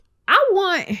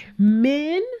want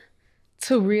men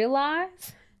to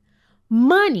realize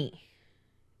money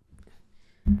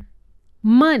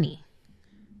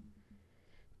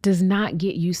does not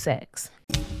get you sex.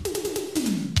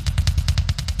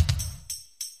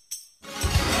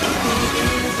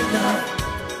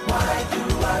 Why do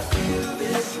I feel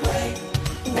this way?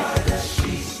 Why does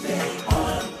she stay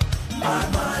on my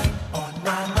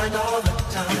mind all the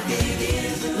time? If it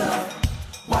isn't love,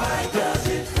 why does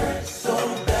it hurt so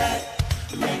bad?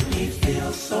 Make me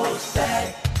feel so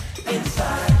sad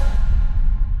inside.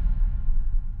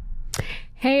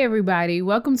 Hey everybody,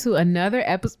 welcome to another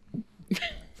episode.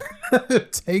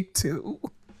 Take two.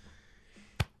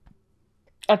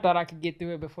 I thought I could get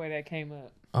through it before that came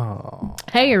up. Oh.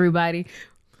 Hey everybody.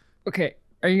 Okay,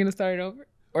 are you gonna start it over?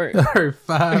 Or All right,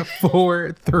 5,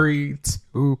 4, 3,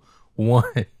 2, 1.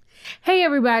 Hey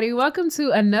everybody, welcome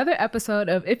to another episode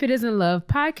of If It Isn't Love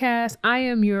podcast. I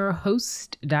am your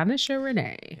host, Donisha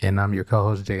Renee. And I'm your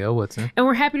co-host, J.L. Woodson. And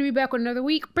we're happy to be back with another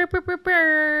week.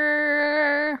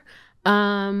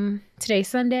 Today's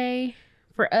Sunday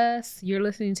for us. You're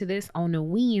listening to this on a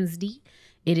Wednesday.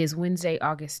 It is Wednesday,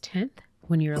 August 10th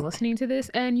when you're listening to this.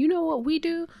 And you know what we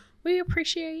do? We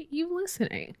appreciate you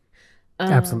listening.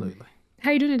 Absolutely.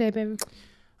 How you doing today, baby?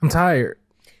 I'm tired.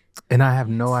 And I have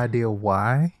no idea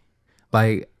why.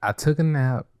 Like, I took a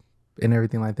nap and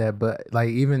everything like that. But, like,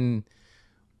 even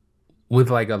with,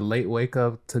 like, a late wake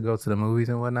up to go to the movies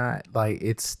and whatnot, like,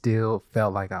 it still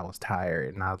felt like I was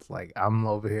tired. And I was like, I'm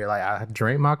over here. Like, I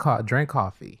drank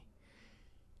coffee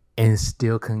and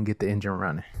still couldn't get the engine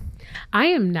running. I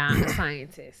am not a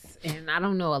scientist and I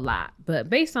don't know a lot, but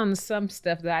based on some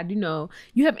stuff that I do know,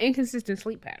 you have inconsistent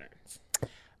sleep patterns.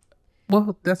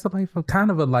 Well, that's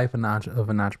kind of a life of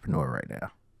an entrepreneur right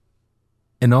now.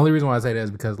 And the only reason why I say that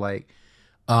is because like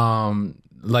during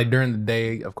the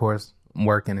day, of course, I'm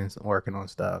working on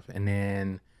stuff. And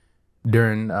then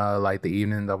during like the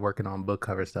evenings, I'm working on book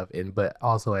cover stuff. But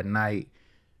also at night,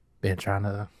 been trying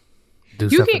to do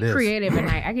you stuff get creative at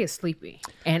night. I get sleepy.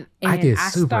 And I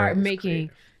start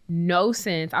making no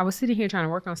sense. I was sitting here trying to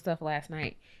work on stuff last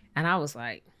night. And I was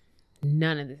like,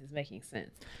 none of this is making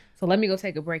sense. So let me go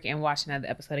take a break and watch another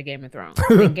episode of Game of Thrones.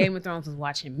 And Game of Thrones was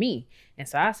watching me. And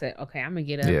so I said, okay, I'm going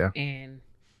to get up and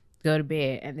go to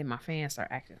bed. And then my fan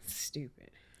started acting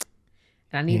stupid.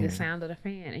 And I need the sound of the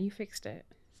fan. And you fixed it.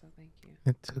 So thank you.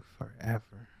 It took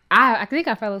forever. I think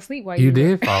I fell asleep while you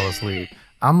did fall asleep.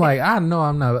 I'm like, I know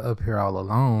I'm not up here all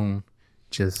alone.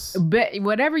 But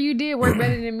whatever you did worked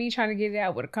better than me trying to get it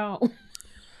out with a comb.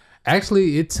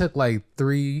 Actually, it took like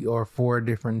 3 or 4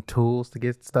 different tools to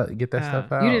get that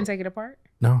stuff out. You didn't take it apart?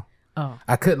 No. Oh.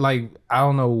 I could I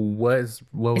don't know what was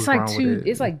wrong with it.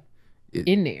 It's like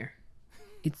in there.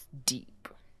 It's deep.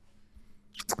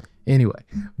 Anyway,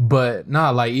 but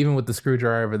like even with the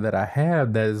screwdriver that I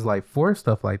have that is like for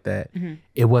stuff like that,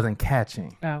 it wasn't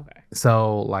catching. Oh, okay.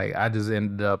 So like I just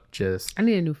ended up I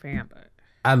need a new fan, but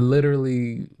I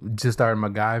literally just started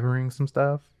MacGyvering some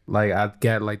stuff. Like I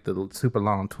got like the super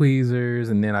long tweezers,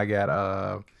 and then I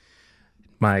got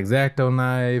my X-Acto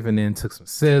knife, and then took some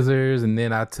scissors, and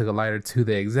then I took a lighter to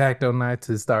the X-Acto knife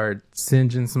to start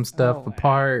singeing some stuff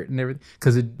apart and everything,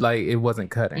 because it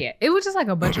wasn't cutting. Yeah, it was just like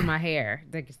a bunch of my hair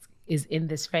that is in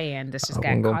this fan that's just got caught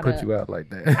up. I'm gonna put you out like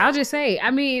that. I'll just say, I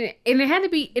mean, and it had to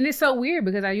be, and it's so weird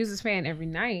because I use this fan every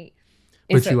night.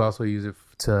 But you also use it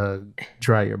to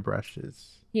dry your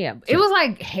brushes. Yeah, it was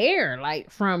like hair, like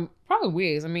from probably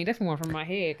wigs. I mean, definitely one from my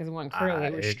head because it wasn't curly;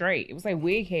 it was straight. It was like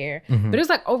wig hair, but it was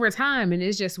like over time, and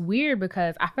it's just weird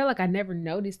because I felt like I never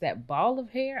noticed that ball of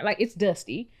hair. Like it's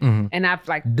dusty, and I've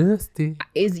like dusty.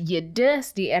 Is you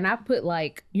dusty? And I put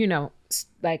like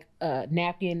like a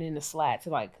napkin in the slat to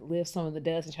like lift some of the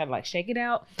dust and try to like shake it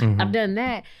out. I've done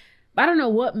that. But I don't know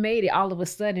what made it all of a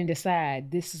sudden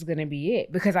decide this is gonna be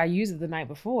it because I used it the night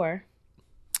before.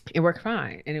 It worked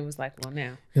fine, and it was like, well,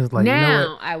 now. It was like,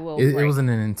 now I will. It wasn't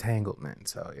an entanglement,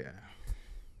 so yeah.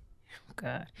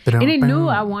 God, and it knew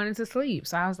I wanted to sleep,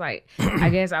 so I was like, I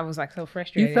guess I was like so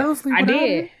frustrated. You fell asleep. I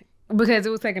did because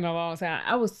it was taking a long time.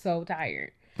 I was so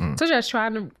tired. So I was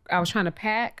trying to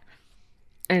pack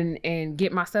and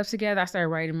get my stuff together. I started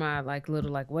writing my like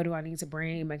little like, what do I need to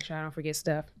bring? Make sure I don't forget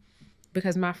stuff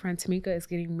because my friend Tamika is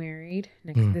getting married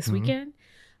this weekend,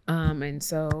 and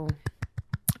so.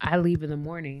 I leave in the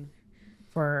morning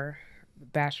for the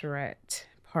bachelorette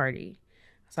party.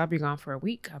 So I'll be gone for a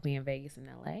week. I'll be in Vegas and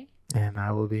LA. And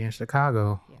I will be in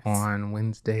Chicago on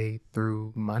Wednesday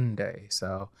through Monday.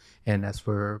 And that's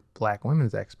for Black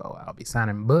Women's Expo. I'll be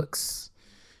signing books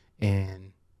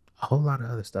and a whole lot of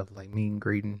other stuff like meet and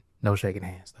greeting, no shaking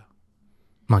hands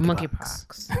though.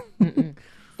 Monkeypox.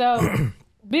 So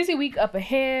busy week up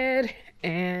ahead,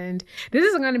 and this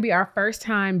is going to be our first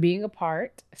time being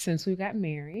apart since we got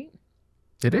married.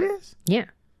 It is? Yeah.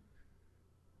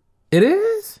 It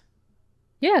is?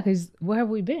 Yeah, because where have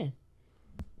we been?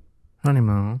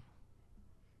 Honeymoon.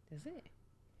 That's it.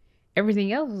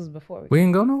 Everything else was before We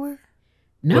didn't go nowhere?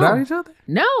 No. Without each other?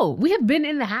 No, we have been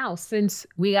in the house since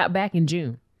we got back in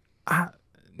June.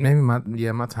 Maybe my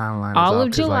timeline is All off, of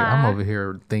 'cause, July. like, I'm over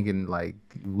here thinking like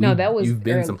that was you've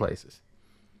been early. some places.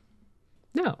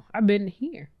 No, I've been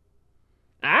here.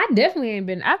 I definitely ain't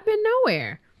been. I've been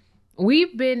nowhere.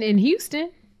 We've been in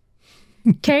Houston,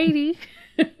 Katie,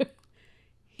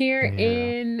 here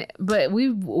in. But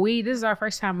we this is our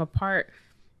first time apart.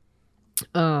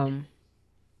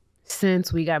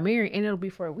 Since we got married, and it'll be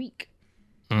for a week.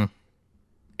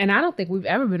 And I don't think we've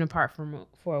ever been apart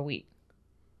for a week.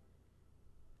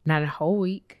 Not a whole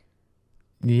week.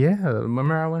 Yeah,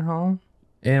 remember I went home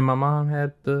and my mom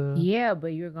had the. Yeah,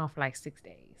 but you were gone for like 6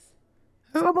 days.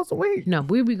 That's almost a week. No,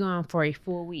 we'll be gone for a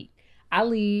full week. I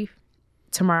leave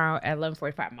tomorrow at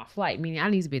 11:45. My flight, meaning I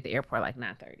need to be at the airport like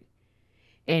 9:30,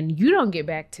 and you don't get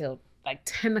back till like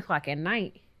 10 o'clock at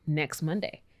night next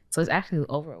Monday. So it's actually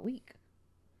over a week.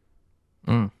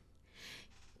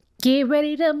 Get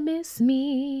ready to miss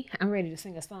me. I'm ready to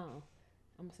sing a song.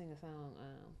 I'm gonna sing a song.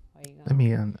 Where you going? Let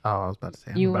me. I was about to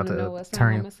say. You want to know what song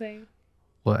I'm gonna sing?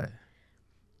 What?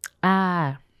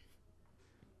 I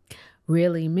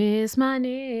really miss my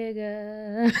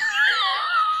nigga.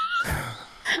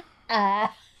 I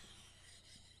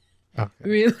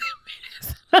really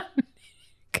miss my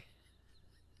nigga.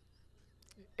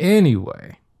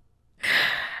 Anyway.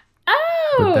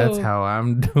 Oh. But that's how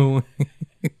I'm doing.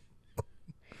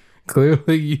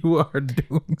 Clearly you are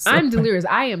doing something. I'm delirious.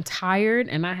 I am tired,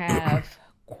 and I have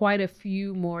quite a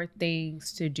few more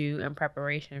things to do in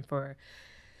preparation for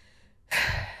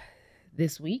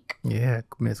this week. Yeah,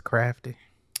 Miss Crafty.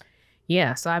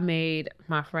 Yeah, so I made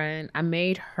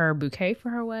her bouquet for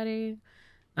her wedding.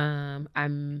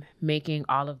 I'm making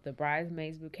all of the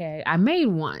bridesmaids bouquet. I made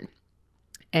one,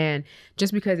 and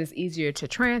just because it's easier to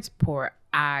transport,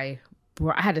 I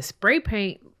had to spray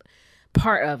paint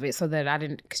part of it so that I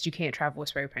didn't, because you can't travel with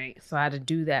spray paint. So I had to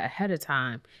do that ahead of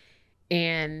time.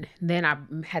 And then I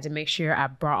had to make sure I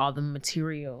brought all the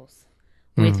materials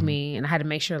with me, and I had to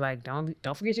make sure, like, don't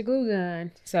forget your glue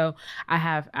gun. So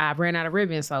I ran out of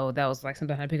ribbon, so that was like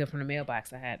something I had to pick up from the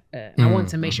mailbox. I had I wanted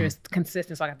to make sure it's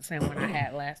consistent, so I got the same one I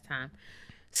had last time.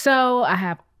 So I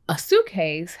have a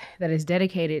suitcase that is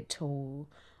dedicated to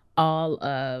all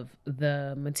of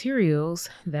the materials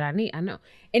that I need. I know,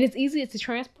 and it's easy to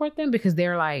transport them because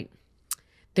they're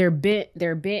bent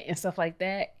and stuff like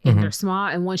that, and they're small.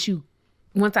 And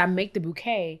once I make the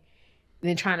bouquet,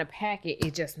 then trying to pack it,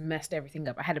 it just messed everything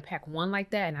up. I had to pack one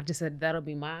like that, and I just said that'll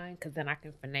be mine because then I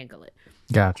can finagle it.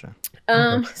 Gotcha.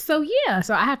 So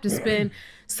I have to spend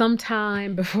some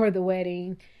time before the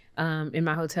wedding in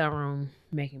my hotel room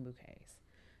making bouquets.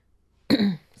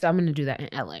 So I'm gonna do that in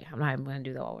LA. I'm not even gonna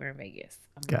do that while we're in Vegas.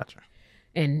 Gotcha.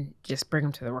 And just bring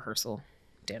them to the rehearsal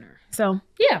dinner. So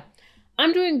yeah,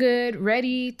 I'm doing good.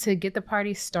 Ready to get the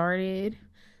party started.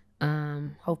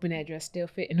 Hoping that dress still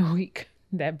fit in a week.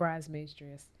 That bridesmaid's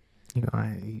dress. You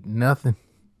gonna eat nothing.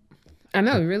 I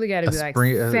know, you really got to be like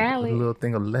salad. A little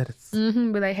thing of lettuce. Be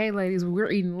like, hey, ladies, we're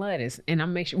eating lettuce. And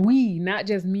I'm making sure we, not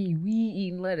just me, we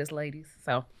eating lettuce, ladies.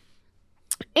 So,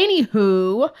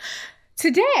 anywho,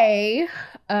 today,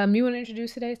 you want to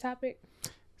introduce today's topic?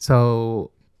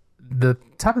 So, the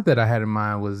topic that I had in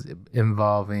mind was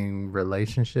involving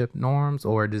relationship norms,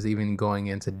 or just even going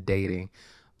into dating.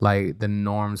 Like, the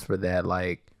norms for that.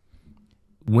 Like,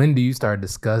 when do you start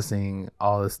discussing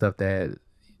all the stuff that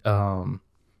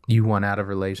you want out of a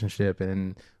relationship,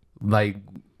 and like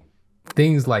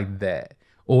things like that?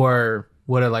 Or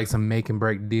what are like some make and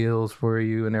break deals for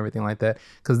you and everything like that?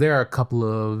 Because there are a couple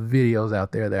of videos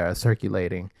out there that are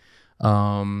circulating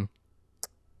that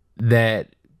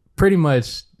pretty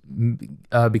much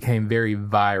became very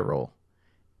viral,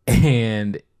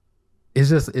 and it's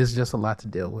just a lot to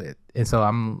deal with. And so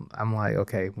I'm like,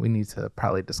 okay, we need to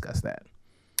probably discuss that.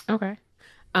 Okay.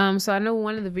 So I know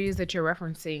one of the videos that you're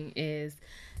referencing is,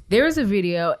 there is a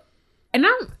video, and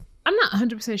I'm not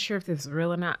 100% sure if this is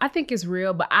real or not. I think it's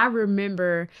real, but I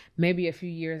remember maybe a few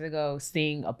years ago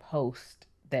seeing a post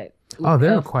that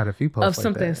there are quite a few posts of like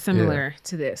something that. similar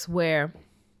to this, where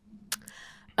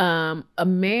a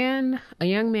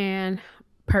young man,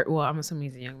 I'm assuming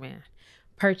he's a young man,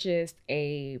 purchased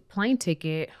a plane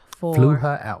ticket for... Flew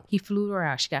her out. He flew her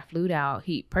out. She got flued out.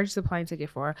 He purchased a plane ticket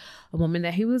for a woman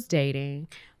that he was dating.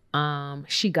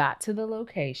 She got to the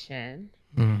location,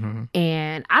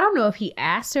 And I don't know if he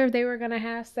asked her if they were going to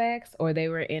have sex or they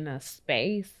were in a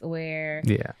space where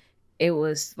it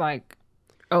was like,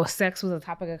 oh, sex was a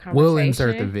topic of conversation. We'll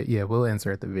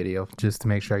insert the video just to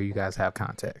make sure you guys have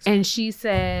context. And she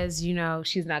says, you know,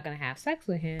 she's not going to have sex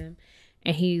with him.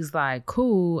 And he's like,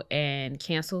 cool, and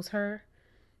cancels her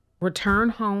return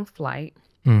home flight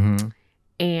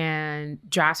and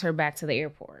drives her back to the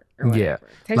airport or whatever.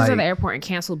 Takes her to the airport and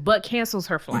cancels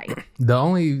her flight.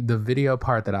 The video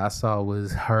part that I saw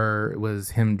was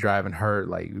him driving her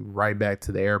like right back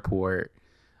to the airport,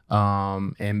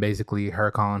 and basically her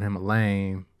calling him a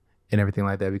lame and everything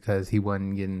like that because he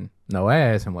wasn't getting no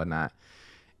ass and whatnot.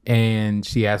 And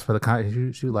she asked for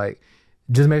she was like,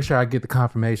 just make sure I get the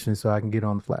confirmation so I can get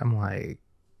on the flight. I'm like,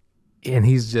 and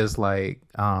he's just like,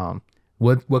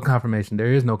 what confirmation?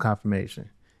 There is no confirmation.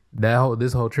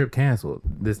 This whole trip canceled.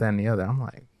 This, that, and the other. I'm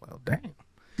like, well, damn.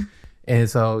 And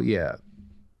so yeah,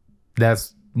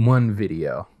 that's one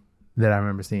video that I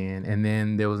remember seeing. And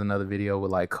then there was another video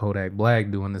with like Kodak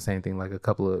Black doing the same thing, like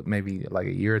maybe like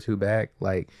a year or two back.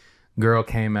 Like, girl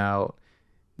came out,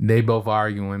 they both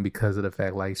arguing because of the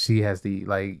fact like she asking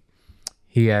like,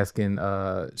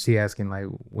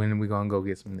 when are we gonna go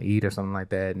get something to eat or something like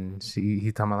that, and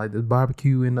he talking about like the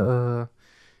barbecue in the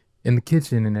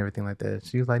kitchen and everything like that.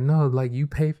 She was like, no, like you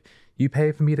pay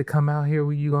for me to come out here,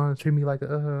 were you gonna treat me like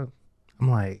I'm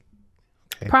like,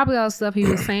 okay. Probably all the stuff he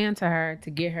was saying to her to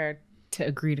get her to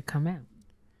agree to come out.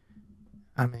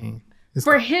 I mean,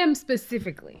 for him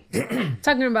specifically,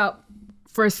 talking about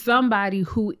for somebody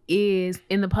who is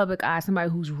in the public eye, somebody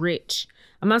who's rich.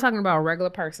 I'm not talking about a regular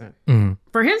person.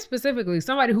 For him specifically,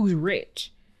 somebody who's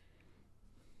rich.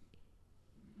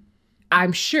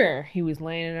 I'm sure he was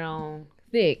laying it on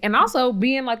thick. And also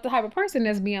being like the type of person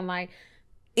that's being like,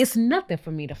 it's nothing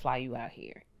for me to fly you out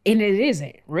here. And it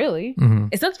isn't, really.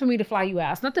 It's nothing for me to fly you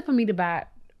out. It's nothing for me to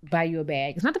buy you a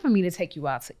bag. It's nothing for me to take you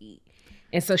out to eat.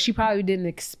 And so she probably didn't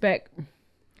expect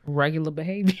regular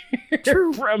behavior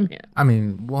from him. I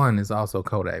mean, one is also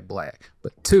Kodak Black,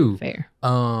 but two, fair.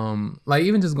 Like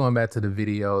even just going back to the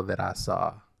video that I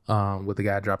saw, with the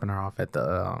guy dropping her off at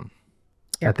the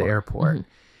airport.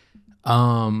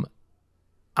 I'm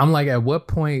like, at what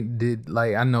point did,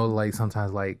 like, I know like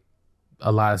sometimes like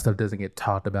a lot of stuff doesn't get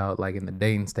talked about like in the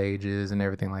dating stages and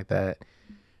everything like that.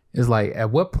 It's like,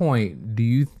 at what point do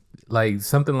you like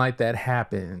something like that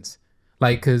happens?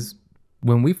 Like, because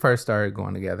when we first started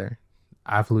going together,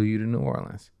 I flew you to New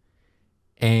Orleans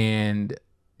and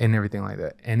everything like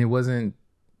that. And it wasn't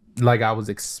like I was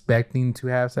expecting to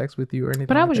have sex with you or anything.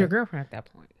 But I like was that. your girlfriend at that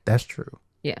point. That's true.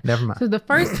 Yeah. Never mind. So the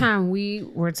first time we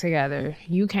were together,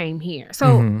 you came here.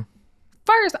 So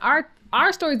first, our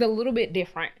story is a little bit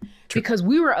different because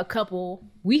we were a couple.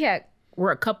 We're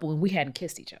a couple and we hadn't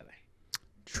kissed each other.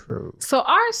 True. So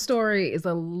our story is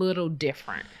a little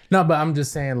different. No, but I'm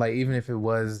just saying, like, even if it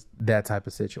was that type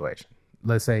of situation,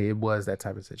 let's say it was that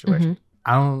type of situation,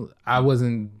 I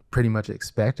wasn't pretty much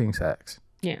expecting sex.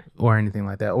 Yeah. Or anything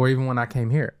like that. Or even when I came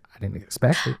here, I didn't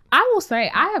expect it. I will say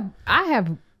I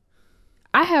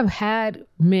have had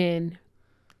men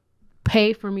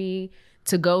pay for me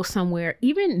to go somewhere,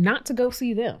 even not to go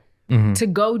see them, to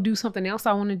go do something else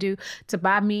I want to do, to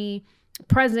buy me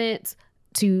presents,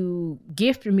 to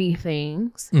gift me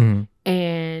things,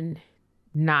 and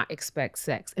not expect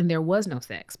sex. And there was no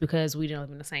sex because we didn't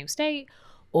live in the same state,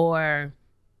 or,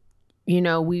 you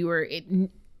know,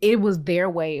 it was their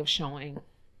way of showing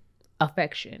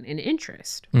affection and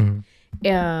interest.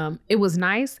 It was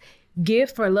nice.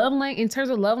 Gift for love language, in terms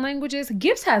of love languages,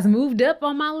 gifts has moved up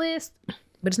on my list,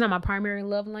 but it's not my primary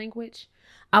love language.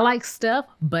 I like stuff,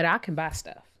 but I can buy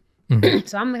stuff.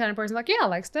 So I'm the kind of person like, yeah, I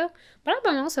like stuff, but I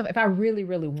buy my own stuff if I really,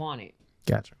 really want it.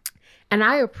 Gotcha. And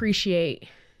I appreciate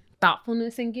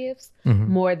thoughtfulness in gifts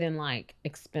more than like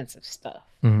expensive stuff,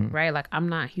 right? Like I'm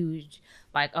not huge,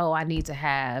 like, oh, I need to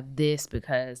have this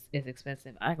because it's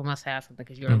expensive. I must have something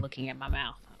because you're looking at my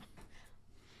mouth.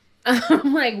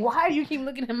 I'm like, why do you keep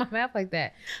looking at my mouth like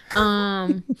that?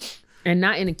 And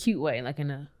not in a cute way, like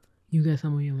in a, you got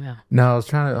something in your mouth. No, I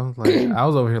was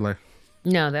over here like.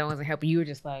 No, that wasn't helping. You were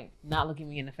just like not looking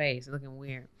me in the face, looking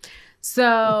weird.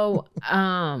 So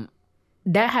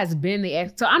that has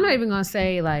been so I'm not even gonna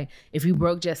say like, if you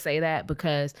broke, just say that,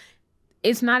 because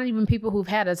it's not even people who've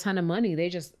had a ton of money. They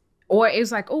just, or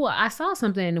it's like, oh, I saw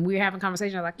something and we were having a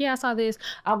conversation. I'm like, yeah, I saw this.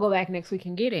 I'll go back next week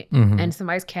and get it. And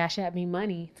somebody's cash at me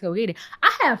money to go get it.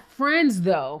 I have friends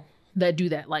though that do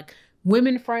that, like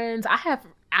women friends.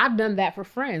 I've done that for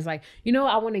friends. Like, you know,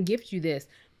 I want to gift you this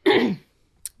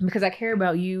because I care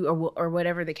about you, or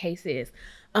whatever the case is.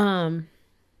 There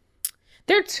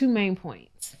are two main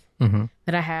points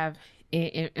that I have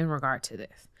in regard to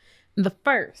this. The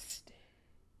first,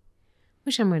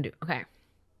 which I'm gonna do. Okay.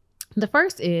 The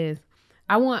first is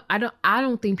I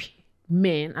don't think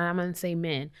men, I'm gonna say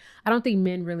men, I don't think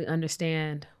men really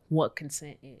understand what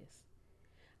consent is.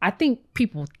 I think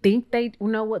people think they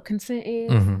know what consent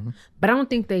is, but I don't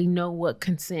think they know what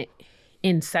consent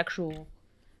in sexual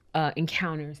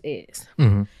encounters is.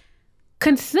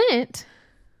 Consent,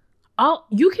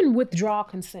 you can withdraw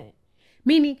consent.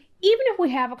 Meaning, even if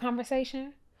we have a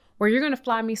conversation where you're going to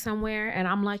fly me somewhere and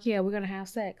I'm like, yeah, we're going to have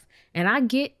sex, and I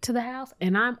get to the house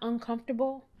and I'm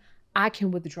uncomfortable, I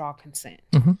can withdraw consent.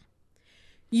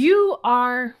 You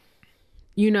are,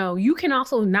 you can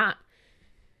also not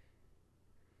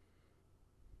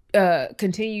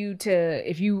continue to,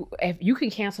 if you can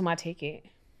cancel my ticket,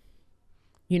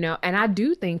 and I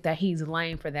do think that he's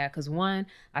lame for that. Because one,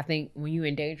 I think when you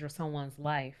endanger someone's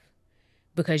life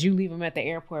because you leave them at the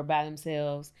airport by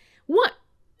themselves,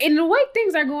 in the way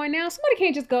things are going now, somebody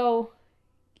can't just go.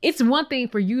 It's one thing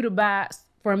for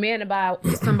a man to buy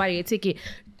somebody a ticket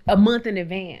a month in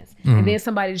advance, and then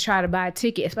somebody to try to buy a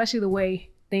ticket, especially the way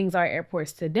things are at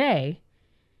airports today,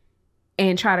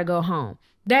 and try to go home.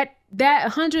 That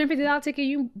 $150 ticket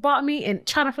you bought me and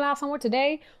trying to fly out somewhere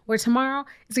today or tomorrow,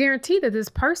 it's guaranteed that this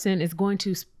person is going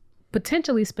to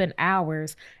potentially spend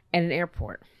hours at an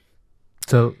airport.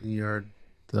 So your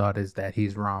thought is that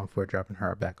he's wrong for dropping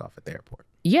her back off at the airport?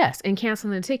 Yes, and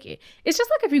canceling the ticket. It's just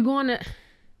like if you go on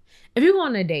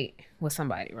a date with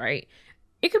somebody, right?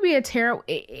 It could be a terrible,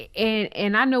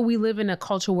 and I know we live in a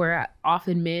culture where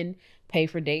often men pay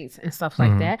for dates and stuff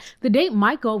like that. The date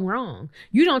might go wrong.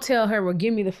 You don't tell her, well,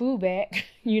 give me the food back,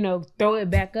 throw it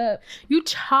back up. You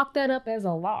chalk that up as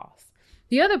a loss.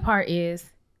 The other part is,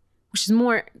 which is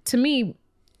more, to me,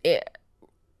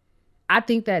 I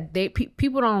think that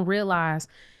people don't realize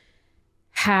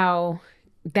how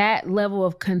that level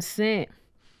of consent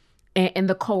and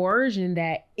the coercion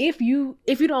that if you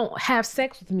don't have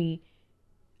sex with me,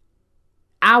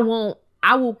 I will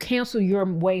cancel your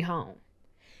way home.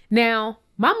 Now,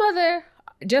 my mother,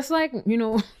 just like,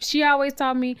 she always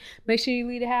taught me, make sure you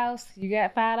leave the house. You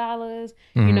got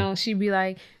 $5. She'd be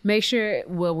like, make sure,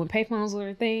 well, when payphones were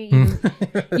a thing,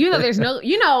 there's no,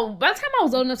 by the time I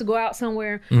was old enough to go out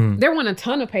somewhere, there weren't a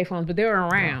ton of payphones, but they were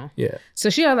around. Yeah. So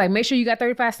she was like, make sure you got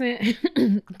 35 cents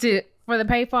for the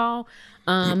payphone.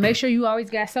 Make sure you always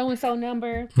got so-and-so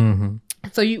number.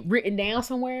 So you written down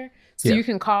somewhere so you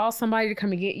can call somebody to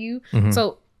come and get you.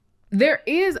 So there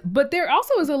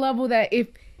also is a level that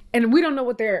and we don't know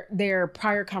what their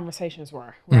prior conversations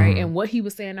were, right? And what he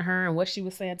was saying to her and what she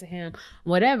was saying to him,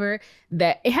 whatever,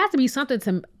 that it has to be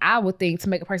something I would think, to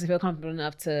make a person feel comfortable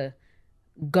enough to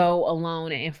go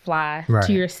alone and fly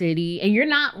to your city. And you're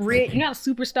not rich, you're not a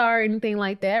superstar or anything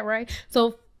like that, right?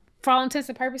 So for all intents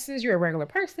and purposes, you're a regular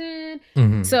person.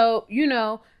 So,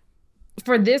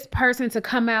 for this person to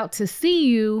come out to see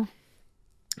you,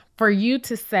 for you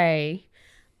to say,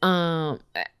 in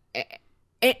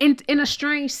a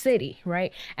strange city,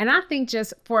 right? And I think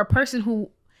just for a person who,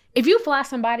 if you fly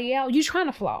somebody out, you trying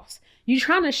to floss, you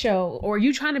trying to show, or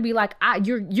you trying to be like,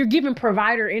 you're giving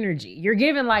provider energy. You're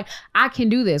giving like, I can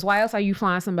do this. Why else are you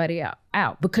flying somebody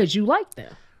out? Because you like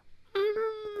them.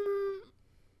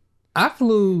 I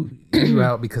flew you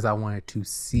out because I wanted to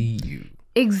see you.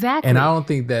 Exactly. And I don't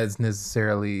think that's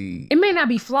necessarily... It may not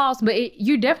be flaws, but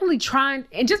you're definitely trying...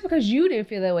 And just because you didn't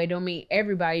feel that way don't mean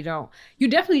everybody don't. You're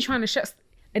definitely trying to show...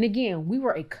 And again, we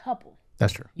were a couple.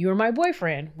 That's true. You were my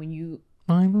boyfriend when you...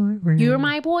 My boyfriend. You were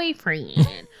my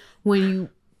boyfriend when you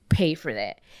paid for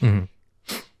that.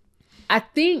 I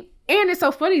think... And it's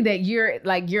so funny that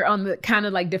you're on the kind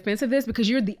of like defense of this, because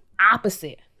you're the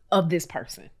opposite of this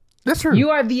person. That's true. You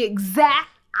are the exact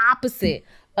opposite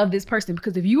of this person,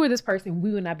 because if you were this person,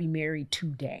 we would not be married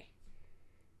today.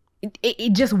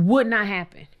 It just would not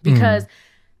happen, because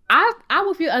I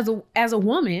would feel as a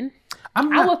woman,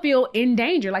 I would feel in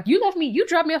danger. Like, you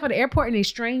dropped me off at the airport in a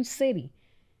strange city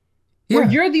where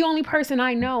you're the only person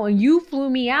I know, and you flew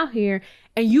me out here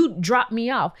and you dropped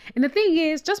me off. And the thing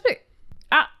is,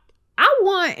 I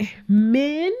want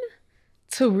men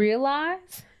to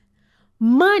realize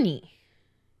money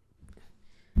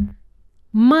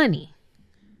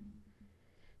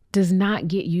does not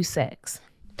get you sex.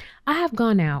 I have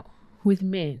gone out with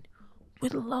men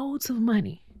with loads of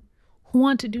money who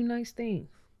want to do nice things,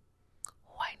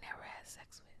 who I never had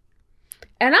sex with.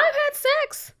 And I've had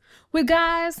sex with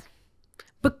guys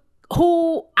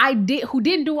who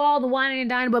didn't do all the whining and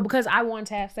dining, but because I wanted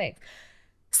to have sex.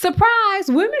 Surprise,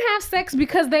 women have sex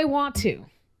because they want to.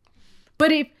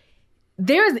 But if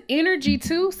there's energy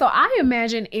too, so I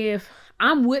imagine if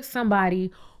I'm with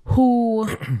somebody who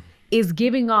is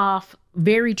giving off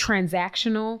very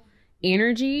transactional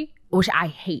energy, which I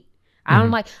hate. I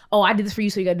don't like, oh, I did this for you,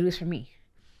 so you got to do this for me.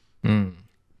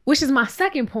 Which is my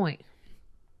second point.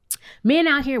 Men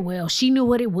out here, well, she knew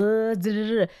what it was. Da,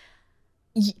 da,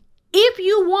 da. If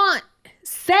you want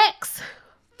sex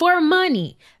for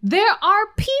money, there are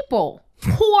people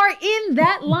who are in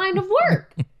that line of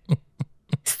work.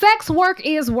 Sex work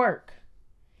is work.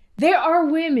 There are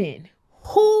women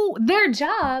who their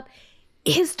job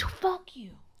is to fuck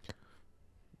you.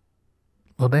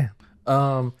 Well, damn.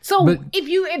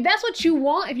 If that's what you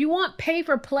want, if you want pay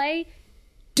for play,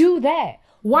 do that.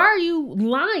 Why are you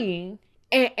lying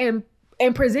and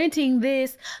presenting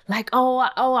this like, oh,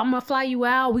 I'm gonna fly you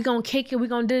out, we gonna kick it, we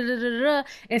gonna da da da da,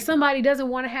 and somebody doesn't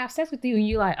want to have sex with you, and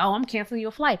you're like, oh, I'm canceling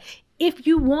your flight. If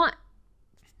you want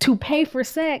to pay for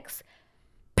sex,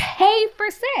 pay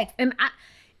for sex. And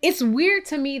it's weird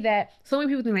to me that so many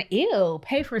people think like, ew,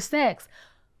 pay for sex,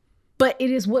 but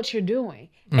it is what you're doing.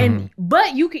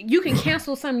 But you can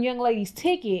cancel some young lady's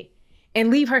ticket and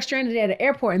leave her stranded at an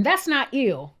airport, and that's not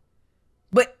ill.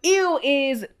 But ill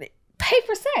is pay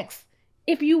for sex.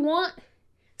 If you want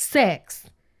sex,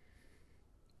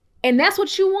 and that's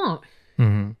what you want,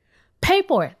 pay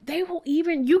for it. They will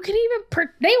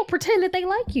pretend that they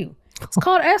like you. It's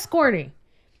called escorting.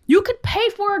 You could pay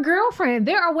for a girlfriend.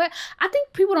 I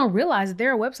think people don't realize that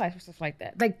there are websites for stuff like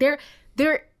that. Like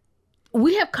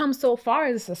we have come so far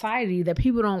as a society that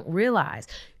people don't realize.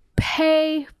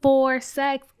 Pay for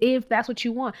sex if that's what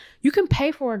you want. You can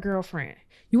pay for a girlfriend.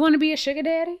 You want to be a sugar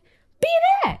daddy? Be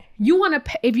that. You want to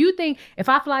pay, if you think if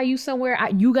I fly you somewhere,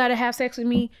 you got to have sex with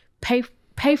me, pay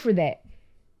for that.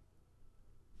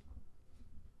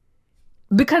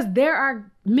 Because there are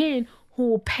men who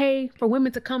will pay for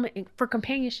women to come in for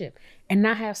companionship and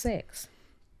not have sex.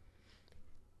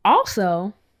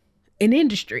 Also, in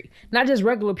industry, not just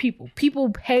regular people.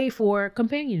 People pay for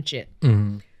companionship.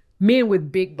 Men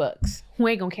with big bucks who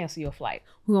ain't gonna cancel your flight,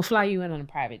 who gonna fly you in on a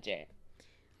private jet.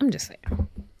 I'm just saying.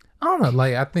 I don't know.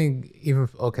 Like, I think even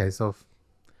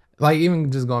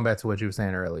just going back to what you were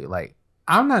saying earlier, like,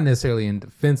 I'm not necessarily in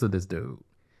defense of this dude.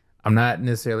 I'm not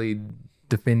necessarily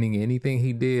defending anything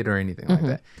he did or anything like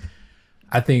that.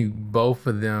 I think both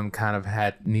of them kind of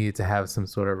needed to have some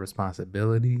sort of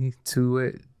responsibility to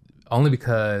it, only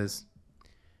because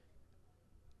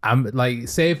I'm like,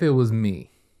 say if it was me,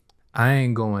 I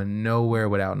ain't going nowhere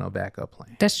without no backup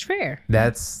plan. That's fair.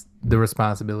 That's the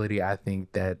responsibility. I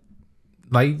think that,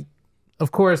 like,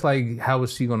 of course, like, how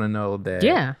was she gonna know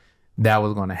that that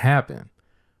was gonna happen?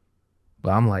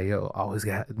 But I'm like, yo,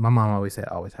 my mom always said,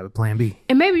 always have a plan B.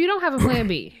 And maybe you don't have a plan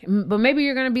B, but maybe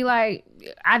you're gonna be like,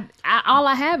 all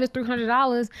I have is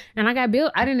 $300, and I got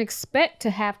billed. I didn't expect to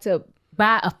have to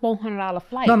buy a $400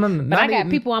 flight. No, but I got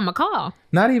people on my call.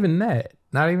 Not even that.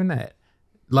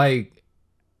 Like,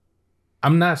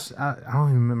 I'm not. I don't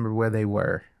even remember where they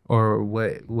were or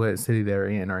what city they were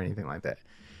in or anything like that.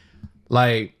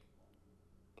 Like,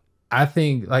 I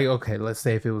think, like, okay, let's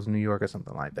say if it was New York or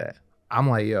something like that. I'm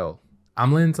like, yo,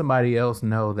 I'm letting somebody else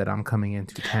know that I'm coming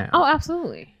into town. Oh,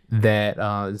 absolutely. That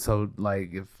so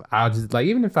like if I just like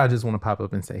even if I just want to pop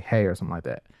up and say hey or something like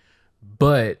that.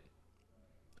 But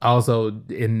also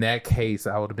in that case,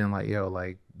 I would have been like, yo,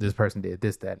 like this person did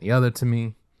this, that, and the other to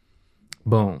me.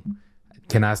 Boom.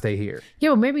 Can I stay here?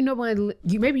 Yeah, but maybe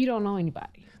maybe you don't know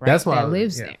anybody, right? That's why that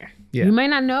lives there. Yeah. You may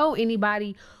not know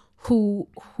anybody who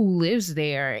lives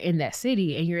there in that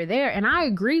city, and you're there. And I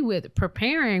agree with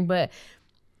preparing, but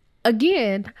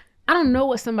again, I don't know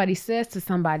what somebody says to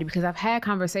somebody, because I've had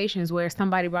conversations where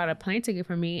somebody brought a plane ticket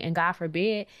for me, and God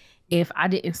forbid if I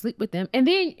didn't sleep with them. And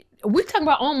then we talking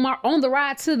about on the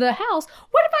ride to the house.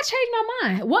 What if I change my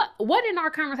mind? What in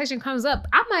our conversation comes up?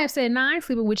 I might have said, nah, I ain't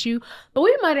sleeping with you, but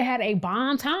we might have had a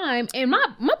bomb time, and my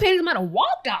panties might have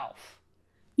walked off.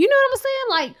 You know what I'm saying?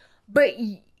 Like, but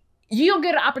you don't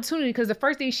get an opportunity, because the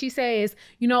first thing she says,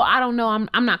 I don't know,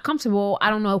 I'm not comfortable. I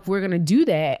don't know if we're gonna do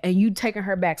that, and you taking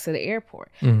her back to the airport.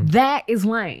 That is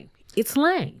lame. It's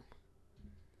lame.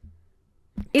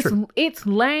 It's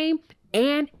lame,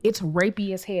 and it's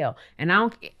rapey as hell. And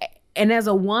as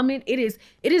a woman, it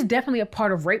is definitely a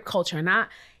part of rape culture, and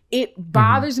it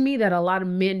bothers me that a lot of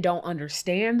men don't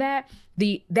understand that.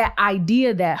 That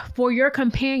idea that for your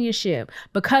companionship,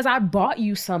 because I bought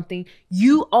you something,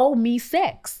 you owe me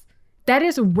sex. That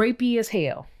is rapey as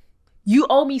hell. You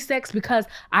owe me sex because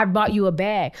I bought you a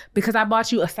bag, because I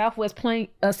bought you a Southwest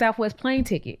plane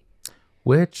ticket.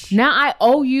 Which now I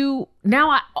owe you.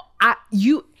 Now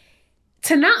you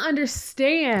to not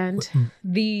understand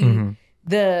the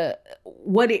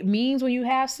what it means when you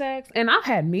have sex. And I've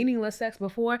had meaningless sex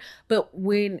before, but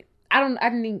when I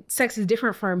think sex is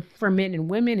different for men and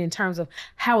women in terms of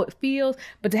how it feels,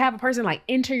 but to have a person like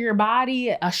enter your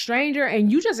body, a stranger,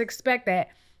 and you just expect that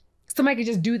somebody could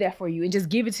just do that for you and just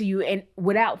give it to you and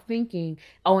without thinking,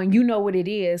 oh, and you know what it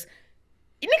is.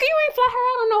 Nigga, you ain't fly her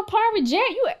out on no private jet.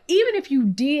 Even if you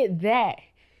did that,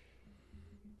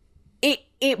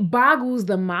 it boggles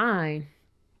the mind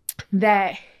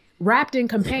that wrapped in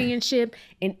companionship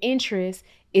and interest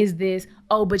is this,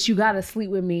 oh, but you gotta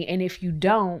sleep with me, and if you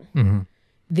don't,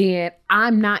 then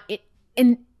I'm not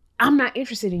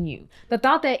interested in you. The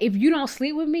thought that if you don't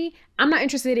sleep with me, I'm not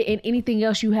interested in anything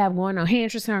else you have going on. He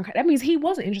interested in her, that means he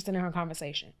wasn't interested in her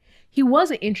conversation. He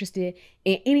wasn't interested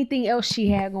in anything else she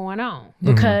had going on.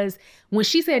 Because when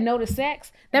she said no to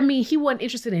sex, that means he wasn't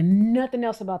interested in nothing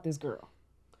else about this girl.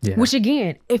 Yeah. Which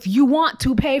again, if you want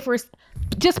to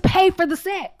just pay for the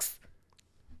sex.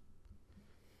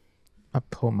 My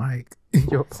poor mic.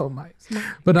 Your poor mic.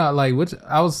 But like, which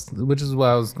is what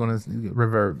I was going to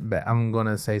revert back. I'm going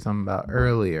to say something about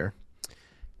earlier.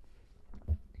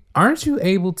 Aren't you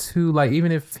able to, like,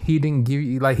 even if he didn't give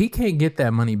you, like, he can't get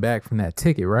that money back from that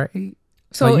ticket, right?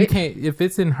 So like, you can't, if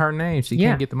it's in her name, she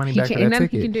can't get the money back for that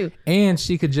ticket. He can do. And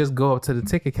she could just go up to the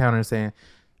ticket counter and say,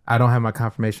 I don't have my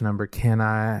confirmation number. Can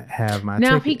I have my ticket?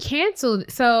 Now, if he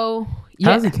canceled, so...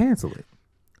 How does he cancel it?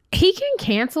 He can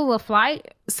cancel a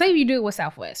flight. Say you do it with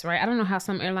Southwest, right? I don't know how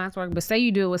some airlines work, but say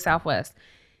you do it with Southwest.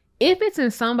 If it's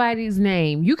in somebody's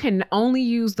name, you can only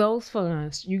use those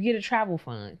funds. You get a travel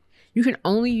fund. You can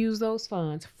only use those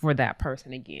funds for that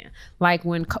person again. Like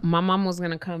when my mom was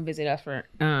going to come visit us for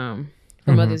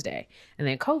Mother's Day, and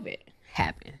then COVID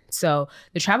happened. So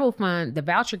the travel fund, the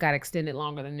voucher got extended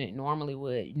longer than it normally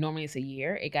would. Normally it's a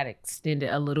year. It got extended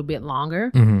a little bit longer.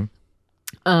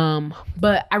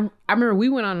 But I remember we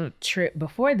went on a trip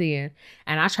before then,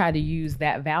 and I tried to use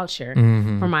that voucher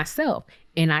for myself,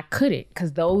 and I couldn't,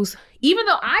 because those, even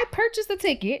though I purchased the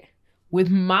ticket with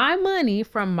my money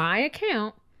from my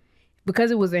account,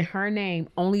 because it was in her name,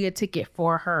 only a ticket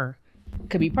for her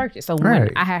could be purchased. So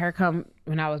when I had her come,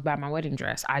 when I was buying my wedding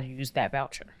dress, I used that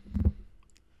voucher.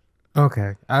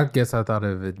 Okay. I guess I thought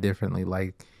of it differently.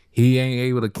 Like, he ain't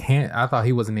able to I thought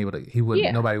he wasn't able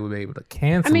to, nobody would be able to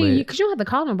cancel it. Because you don't have to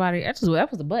call nobody. That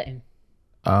was a button.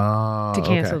 Oh, to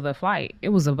cancel the flight. It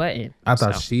was a button. I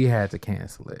thought she had to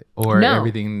cancel it, or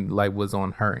everything like was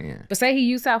on her end. But say he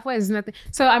used Southwest, is nothing.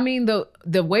 So I mean,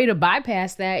 the way to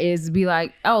bypass that is to be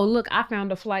like, oh look, I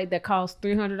found a flight that costs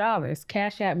 $300.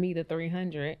 Cash out me the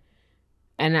 $300,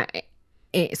 and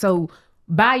so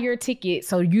buy your ticket.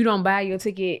 So you don't buy your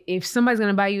ticket. If somebody's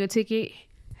gonna buy you a ticket,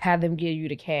 have them give you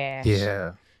the cash.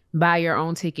 Yeah. Buy your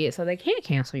own ticket so they can't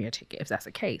cancel your ticket if that's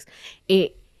the case.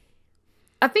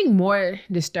 I think more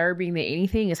disturbing than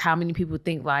anything is how many people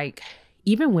think, like,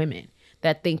 even women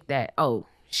that think that, oh,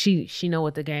 she know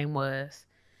what the game was.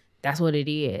 That's what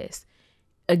it is.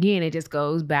 Again, it just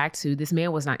goes back to this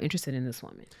man was not interested in this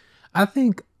woman. I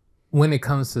think when it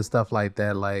comes to stuff like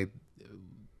that, like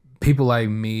people like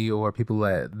me or people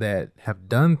that have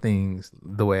done things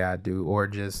the way I do, or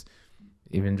just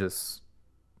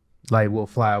like we'll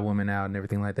fly a woman out and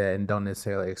everything like that and don't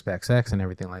necessarily expect sex and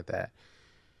everything like that.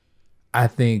 I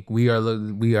think we are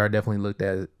definitely looked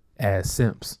at as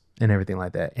simps and everything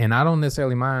like that. And I don't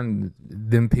necessarily mind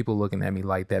them people looking at me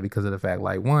like that because of the fact,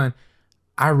 like, one,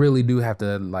 I really do have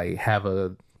to like have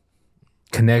a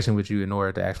connection with you in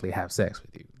order to actually have sex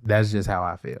with you. That's just how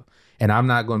I feel. And I'm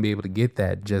not going to be able to get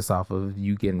that just off of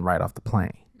you getting right off the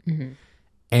plane.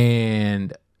 Mm-hmm.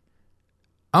 And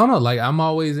I don't know, like I'm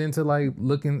always into like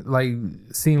looking, like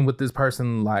seeing what this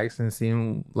person likes and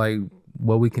seeing like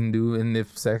what we can do, and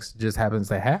if sex just happens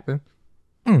to happen.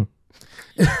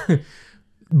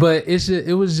 But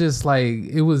it was just like,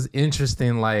 it was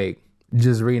interesting, like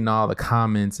just reading all the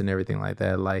comments and everything like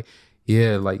that. Like,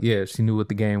 yeah, she knew what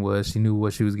the game was. She knew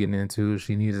what she was getting into.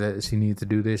 She needed to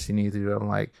do this. She needed to do that. I'm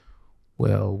like,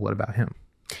 well, what about him?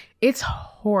 It's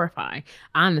horrifying,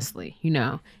 honestly. You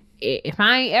know, if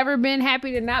I ain't ever been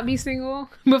happy to not be single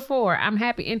before, I'm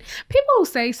happy. And people who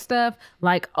say stuff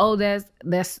like, oh, that's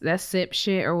sip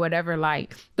shit or whatever,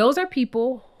 like those are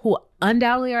people who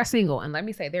undoubtedly are single. And let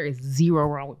me say, there is zero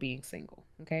wrong with being single.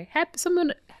 Okay.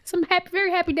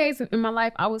 Very happy days in my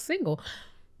life, I was single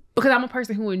because I'm a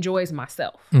person who enjoys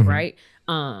myself. Mm-hmm. Right.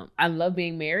 I love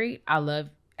being married. I love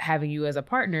having you as a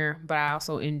partner, but I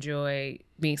also enjoy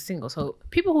being single. So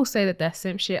people who say that that's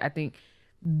simp shit, I think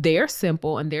they're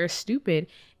simple and they're stupid.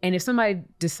 And if somebody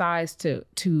decides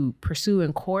to pursue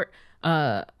and court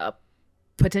a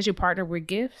potential partner with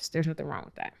gifts, there's nothing wrong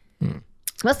with that. Mm.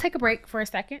 Let's take a break for a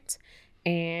second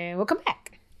and we'll come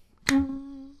back.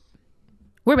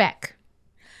 We're back.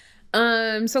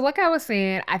 So like I was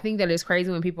saying, I think that it's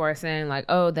crazy when people are saying like,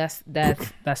 "Oh, that's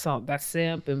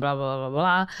simp and blah blah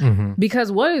blah blah."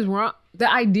 Because what is wrong?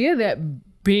 The idea that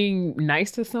being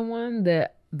nice to someone, the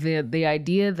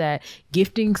idea that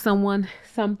gifting someone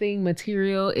something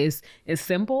material is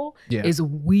simple, is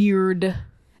weird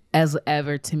as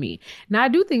ever to me. Now I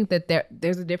do think that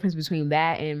there's a difference between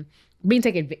that and being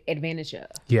taken advantage of.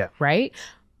 Yeah. Right.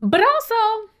 But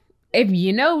also, if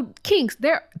you know kinks,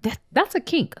 that's a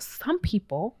kink. Some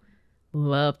people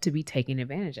love to be taken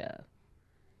advantage of.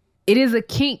 It is a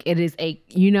kink. It is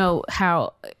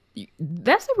how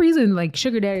that's the reason like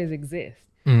sugar daddies exist.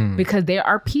 Because there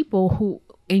are people who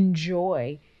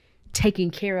enjoy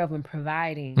taking care of and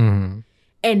providing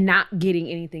and not getting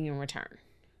anything in return.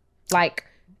 Like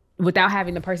without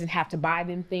having the person have to buy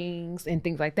them things and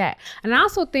things like that. And I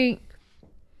also think,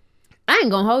 I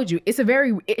ain't gonna hold you.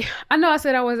 I know I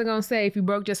said I wasn't gonna say if you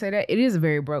broke, just say that. It is a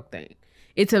very broke thing.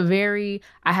 It's I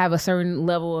have a certain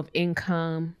level of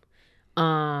income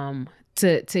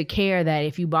to care that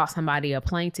if you bought somebody a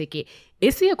plane ticket,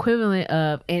 it's the equivalent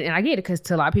of, and I get it because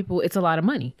to a lot of people, it's a lot of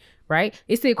money, right?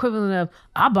 It's the equivalent of,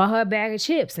 I bought her a bag of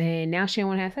chips and now she don't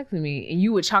want to have sex with me. And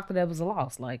you would chalk that up as a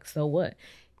loss. Like, so what?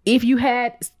 If you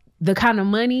had the kind of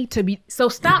money to be, so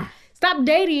stop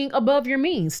dating above your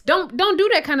means. Don't do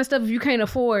that kind of stuff if you can't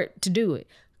afford to do it.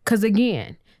 Because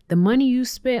again, the money you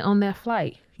spent on that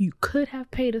flight, you could have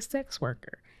paid a sex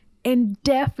worker. And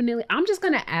definitely, I'm just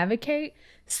going to advocate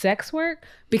sex work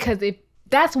because if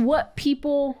that's what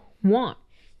people want,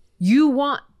 you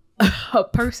want a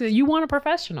person, you want a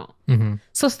professional.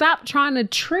 So stop trying to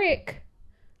trick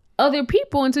other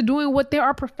people into doing what there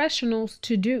are professionals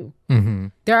to do.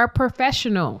 There are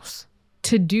professionals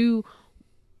to do.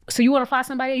 So you want to fly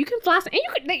somebody? You can fly, and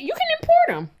you can import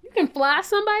them. You can fly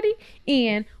somebody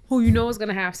in who you know is going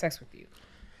to have sex with you.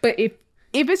 But if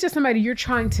it's just somebody you're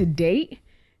trying to date,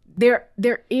 there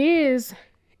is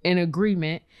an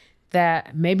agreement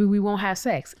that maybe we won't have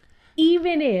sex,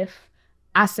 even if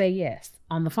I say yes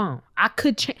on the phone. I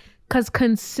could change because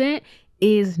consent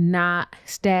is not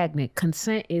stagnant.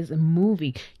 Consent is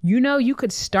moving. You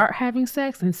could start having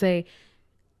sex and say,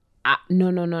 no,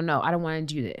 I don't want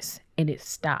to do this. And it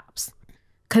stops.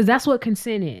 Because that's what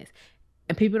consent is.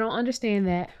 And people don't understand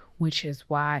that, which is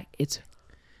why it's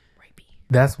rapey.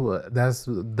 That's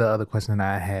the other question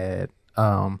that I had.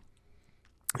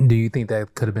 Do you think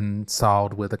that could have been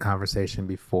solved with a conversation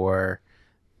before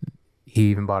he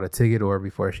even bought a ticket or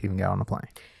before she even got on the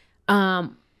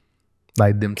plane?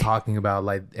 Like them talking about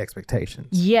like expectations.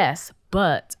 Yes,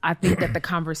 but I think that the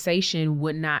conversation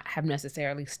would not have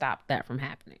necessarily stopped that from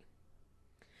happening.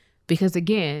 Because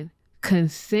again,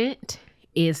 consent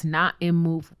is not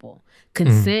immovable.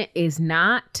 Consent is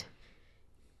not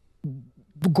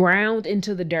ground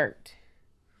into the dirt.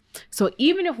 So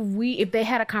even if they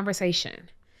had a conversation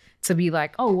to be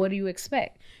like, oh, what do you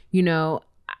expect? I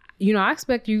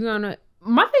expect you're gonna,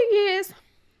 my thing is,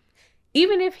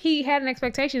 even if he had an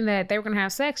expectation that they were gonna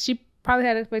have sex, she probably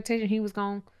had an expectation he was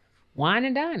gonna wine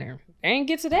and dine her. They ain't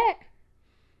get to that.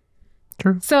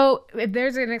 True. So if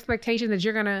there's an expectation that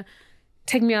you're gonna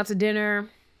take me out to dinner,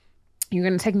 you're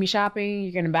gonna take me shopping,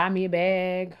 you're gonna buy me a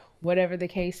bag, whatever the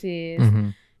case is,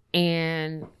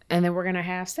 and then we're gonna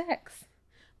have sex.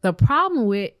 The problem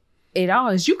with it all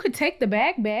is you could take the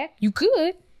bag back. You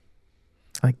could.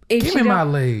 Like, give me my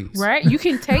legs. Right? You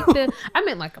can take I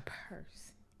meant like a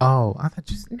purse. Oh, I thought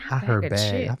I heard bag.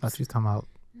 Chips. I thought you was talking about.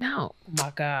 No, oh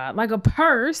my God. Like a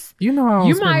purse. You know how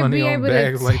you might be able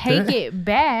to take it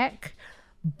back,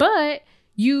 but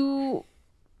you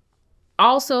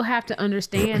also have to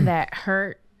understand that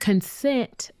her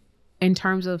consent in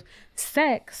terms of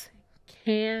sex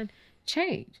can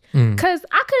change. Because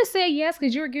I could have said yes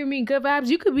because you were giving me good vibes.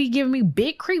 You could be giving me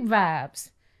big creep vibes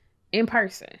in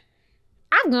person.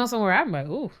 I've gone somewhere, I'm like,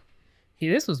 ooh,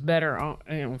 this was better on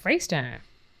FaceTime.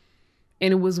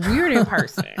 And it was weird in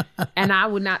person. And I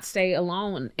would not stay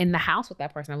alone in the house with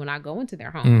that person. I would not go into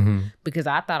their home because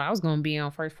I thought I was going to be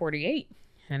on first 48.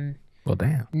 And well,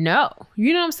 damn. No.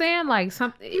 You know what I'm saying? Like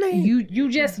something,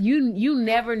 you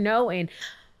never know. And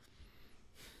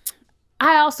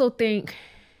I also think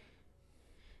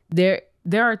there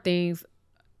are things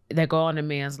that go on in a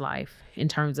man's life in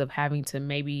terms of having to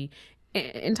maybe,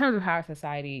 in terms of how our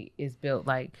society is built,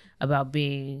 like about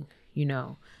being,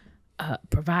 a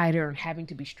provider and having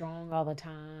to be strong all the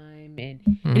time. And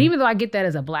even though I get that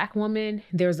as a Black woman,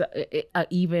 there's a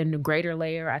even greater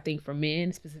layer, I think, for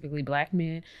men, specifically Black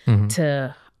men,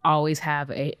 to always have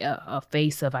a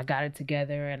face of I got it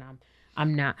together and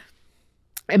I'm not.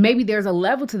 And maybe there's a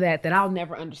level to that I'll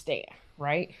never understand,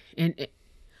 right?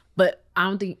 But I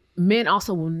don't think men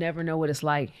also will never know what it's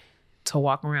like to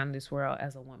walk around this world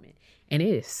as a woman. And it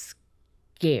is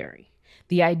scary.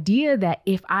 The idea that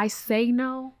if I say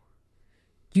no,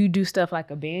 you do stuff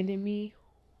like abandon me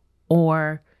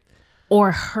or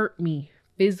hurt me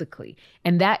physically.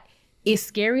 And that is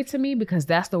scary to me because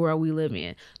that's the world we live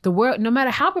in. The world, no matter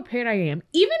how prepared I am,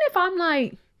 even if I'm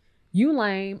like, you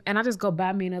lame, and I just go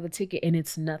buy me another ticket and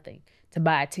it's nothing to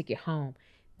buy a ticket home.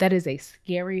 That is a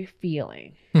scary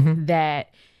feeling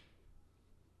that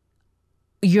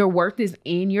your worth is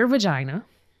in your vagina.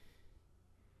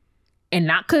 And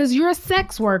not because you're a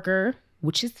sex worker,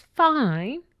 which is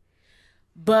fine,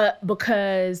 but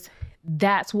because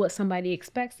that's what somebody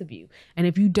expects of you. And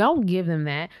if you don't give them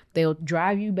that, they'll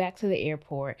drive you back to the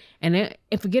airport and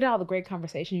forget all the great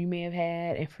conversation you may have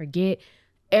had and forget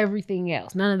everything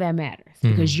else. None of that matters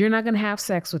because you're not going to have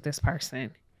sex with this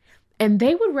person. And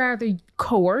they would rather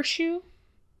coerce you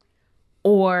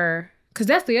or, because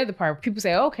that's the other part. People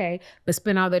say, okay, but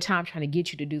spend all their time trying to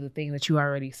get you to do the thing that you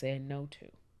already said no to.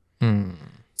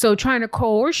 So trying to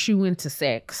coerce you into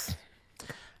sex,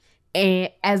 and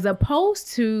as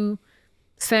opposed to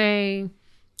saying,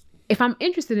 if I'm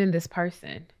interested in this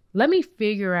person, let me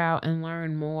figure out and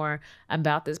learn more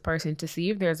about this person to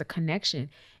see if there's a connection.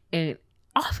 And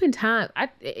oftentimes,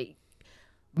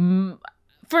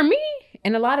 for me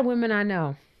and a lot of women I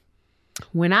know,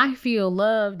 when I feel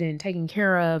loved and taken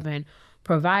care of and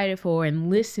provided for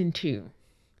and listened to,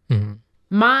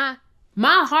 my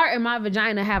heart and my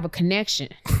vagina have a connection.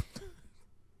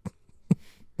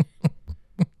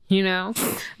 You know,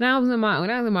 when I was in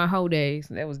my whole days,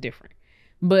 that was different.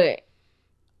 But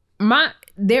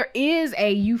there is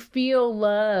you feel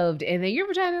loved, and then your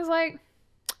vagina is like,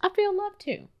 I feel loved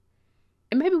too,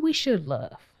 and maybe we should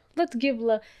love. Let's give a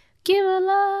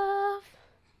love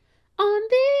on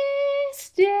this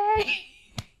day.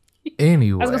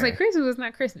 Anyway, I was gonna say Christmas was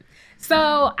not Christmas,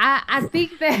 so I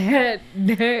think that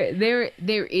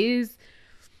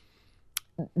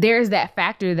there's that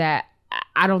factor that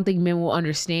I don't think men will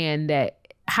understand, that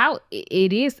how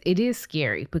it is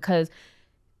scary, because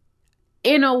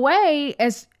in a way,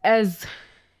 as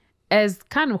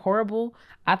kind of horrible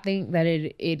I think that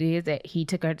it is that he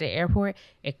took her to the airport,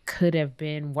 it could have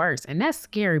been worse. And that's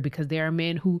scary because there are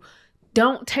men who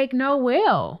don't take no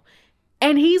well,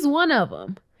 and he's one of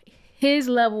them. His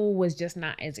level was just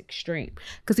not as extreme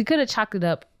because he could have chalked it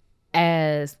up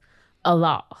as a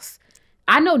loss.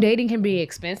 I know dating can be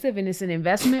expensive and it's an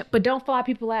investment, but don't fly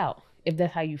people out if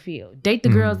that's how you feel. Date the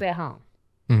girls at home.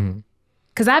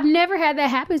 Because I've never had that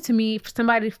happen to me, for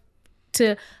somebody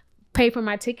to pay for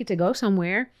my ticket to go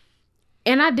somewhere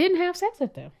and I didn't have sex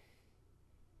with them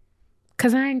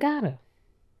because I ain't gotta.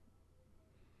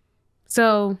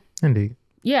 So, indeed.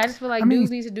 Yeah, I just feel like dudes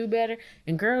need to do better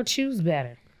and girls choose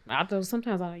better. Although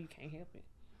sometimes I know you can't help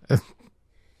it.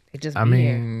 It just I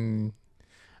don't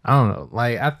know.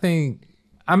 Like, I've been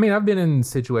in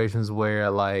situations where,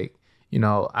 like, you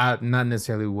know, not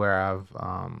necessarily where I've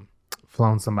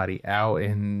flown somebody out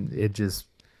and it just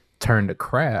turned to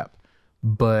crap,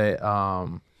 but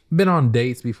been on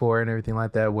dates before and everything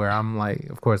like that where I'm like,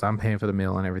 of course, I'm paying for the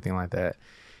meal and everything like that.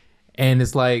 And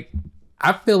it's like,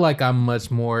 I feel like I'm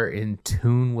much more in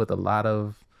tune with a lot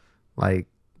of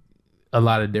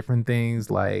different things.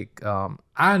 Like,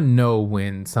 I know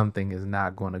when something is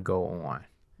not going to go on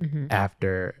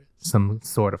after some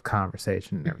sort of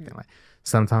conversation and everything. Like,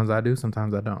 sometimes I do,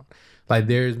 sometimes I don't. Like,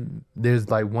 there's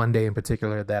like one day in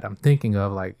particular that I'm thinking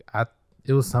of. Like,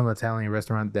 it was some Italian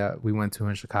restaurant that we went to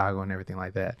in Chicago and everything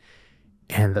like that.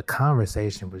 And the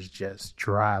conversation was just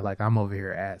dry. Like, I'm over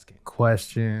here asking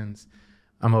questions.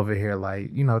 I'm over here, like,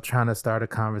 you know, trying to start a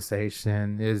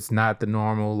conversation. It's not the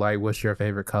normal, like, what's your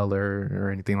favorite color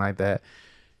or anything like that.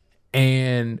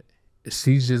 And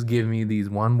she's just giving me these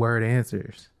one-word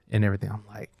answers and everything. I'm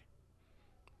like,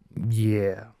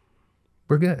 yeah,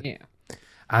 we're good. Yeah.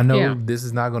 I know this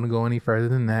is not going to go any further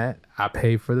than that. I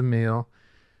paid for the meal.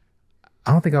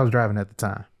 I don't think I was driving at the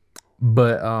time.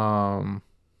 But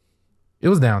it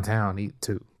was downtown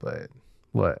too. But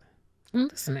what?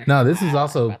 No, this is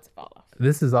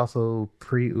also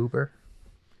pre-Uber.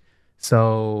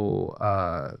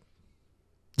 So,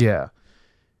 yeah.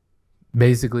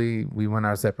 Basically, we went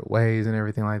our separate ways and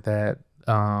everything like that.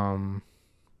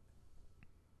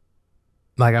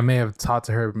 Like, I may have talked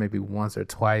to her maybe once or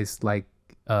twice, like,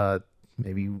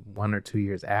 maybe 1 or 2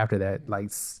 years after that.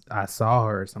 Like, I saw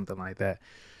her or something like that.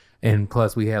 And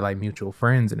plus, we had, like, mutual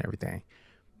friends and everything.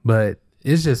 But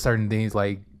it's just certain things,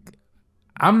 like,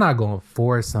 I'm not going to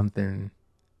force something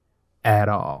at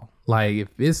all. Like, if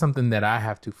it's something that I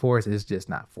have to force, it's just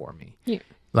not for me. Yeah.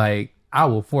 Like, I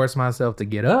will force myself to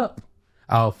get up.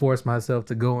 I'll force myself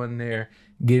to go in there,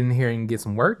 get in here and get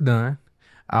some work done.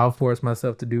 I'll force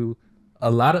myself to do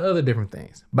a lot of other different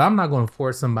things. But I'm not going to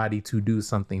force somebody to do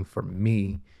something for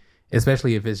me,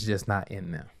 especially if it's just not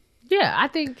in them. Yeah, I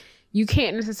think you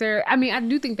can't necessarily. I mean, I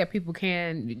do think that people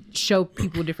can show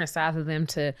people different sides of them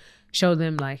to show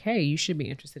them like, hey, you should be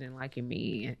interested in liking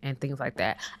me and things like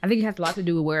that. I think it has a lot to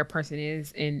do with where a person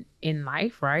is in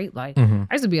life, right? Like, I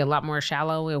used to be a lot more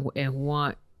shallow and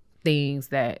want things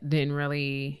that didn't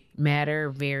really matter,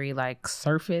 very like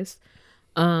surface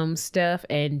stuff,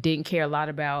 and didn't care a lot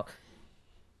about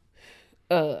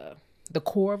the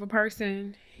core of a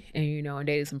person. And, you know, and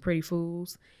dated some pretty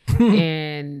fools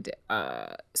and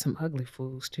some ugly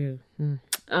fools too.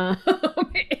 And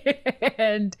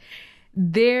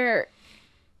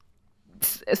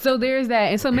so there's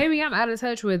that. And so maybe I'm out of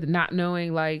touch with not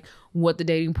knowing like what the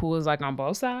dating pool is like on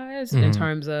both sides in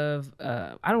terms of,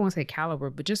 I don't want to say caliber,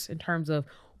 but just in terms of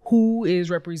who is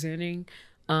representing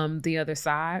the other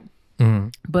side.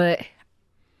 But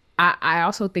I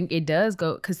also think it does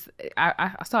go, because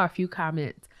I saw a few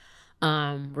comments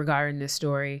regarding this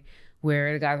story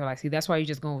where the guys were like, see, that's why you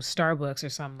just go to Starbucks or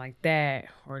something like that,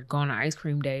 or go on an ice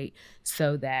cream date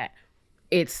so that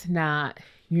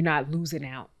you're not losing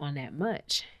out on that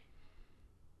much.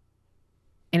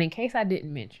 And in case I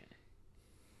didn't mention,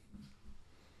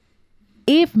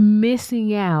 if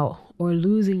missing out or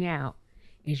losing out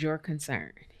is your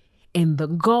concern, and the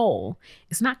goal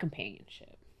is not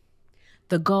companionship,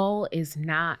 the goal is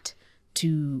not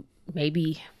to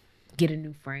maybe get a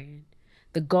new friend,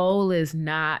 the goal is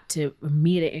not to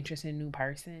meet an interesting new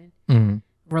person,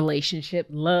 relationship,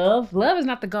 love is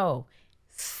not the goal.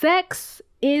 Sex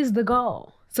is the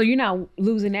goal. So you're not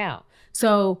losing out.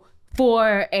 So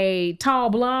for a tall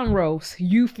blonde roast,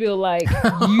 you feel like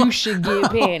you should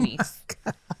get panties.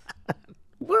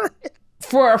 What?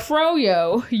 For a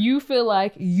froyo, you feel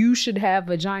like you should have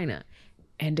vagina.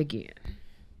 And again,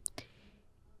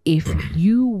 if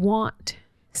you want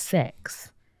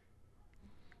sex,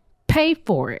 pay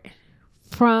for it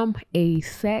from a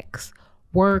sex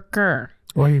worker.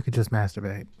 Or you could just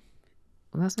masturbate.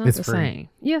 Well, that's not the free. same.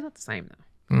 Yeah, that's the same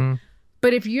though.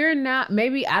 But if you're not,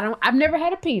 maybe I've never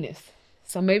had a penis.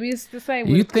 So maybe it's the same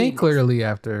with You a think penis. clearly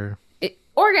after.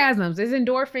 Orgasms, it's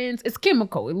endorphins, it's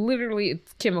chemical.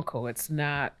 It's chemical. It's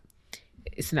not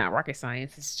rocket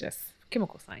science. It's just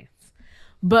chemical science.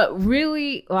 But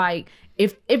really, like,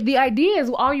 if the idea is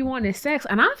all you want is sex,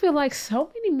 and I feel like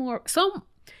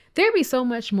there'd be so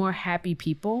much more happy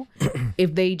people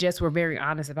if they just were very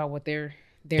honest about what their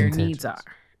needs are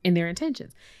and their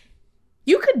intentions.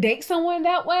 You could date someone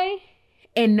that way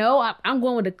and know I'm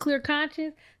going with a clear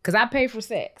conscience because I pay for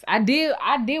sex. I did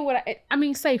what I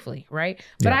mean safely, right?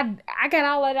 But yeah. I got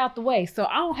all that out the way, so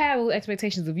I don't have those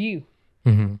expectations of you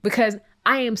because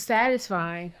I am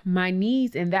satisfying my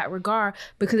needs in that regard.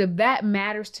 Because if that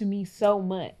matters to me so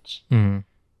much,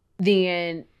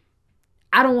 then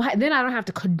I don't have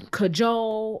to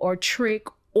cajole or trick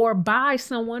or buy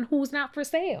someone who's not for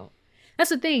sale.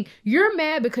 That's the thing. You're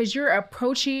mad because you're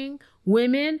approaching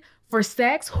women for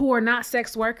sex who are not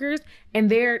sex workers, and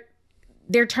they're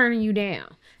turning you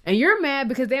down. And you're mad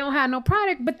because they don't have no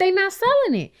product, but they not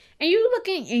selling it. And you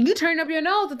looking and you turn up your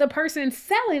nose at the person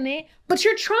selling it, but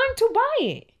you're trying to buy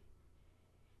it.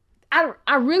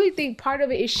 I really think part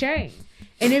of it is shame.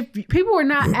 And if people were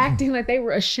not acting like they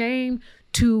were ashamed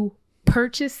to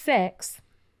purchase sex,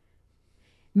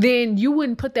 then you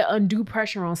wouldn't put that undue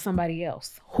pressure on somebody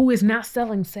else who is not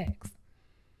selling sex.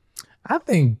 I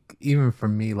think even for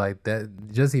me, like that,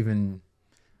 just even,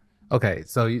 okay,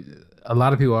 so a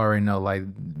lot of people already know, like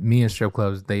me in strip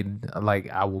clubs, they like,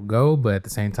 I will go, but at the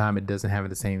same time, it doesn't have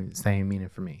the same meaning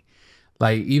for me.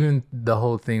 Like even the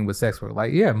whole thing with sex work,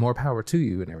 like, yeah, more power to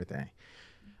you and everything.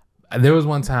 There was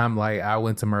one time, like I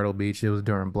went to Myrtle Beach. It was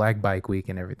during Black Bike Week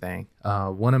and everything.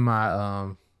 One of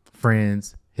my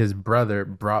friends, his brother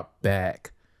brought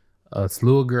back a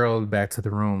slew of girls back to the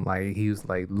room. Like he was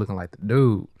like looking like the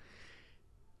dude.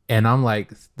 And I'm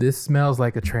like, this smells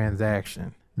like a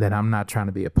transaction that I'm not trying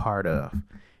to be a part of.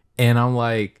 And I'm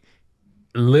like,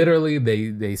 literally,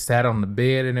 they sat on the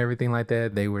bed and everything like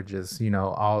that. They were just,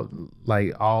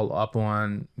 all up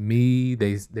on me.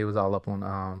 They was all up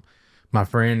on my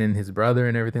friend and his brother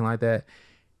and everything like that.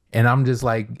 And I'm just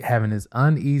like having this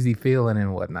uneasy feeling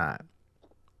and whatnot.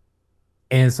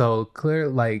 And so clear,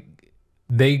 like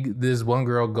this one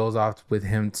girl goes off with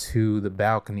him to the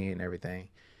balcony and everything.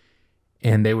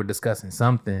 And they were discussing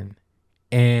something.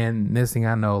 And next thing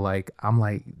I know, like, I'm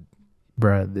like,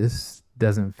 bruh, this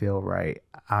doesn't feel right.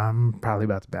 I'm probably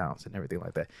about to bounce and everything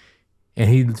like that. And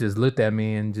he just looked at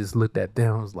me and just looked at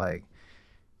them and was like,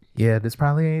 yeah, this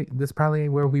probably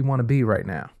ain't where we want to be right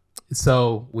now.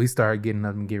 So we started getting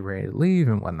up and get ready to leave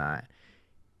and whatnot.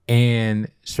 And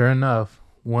sure enough,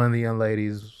 one of the young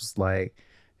ladies was like,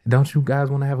 don't you guys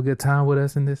want to have a good time with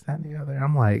us and this, that, and the other?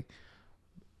 I'm like,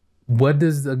 what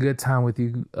does a good time with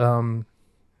you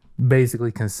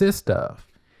basically consist of?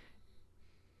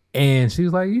 And she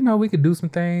was like, we could do some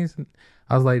things.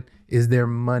 I was like, is there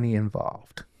money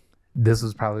involved? This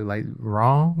was probably like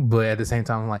wrong, but at the same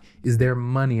time, I'm like, is there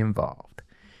money involved?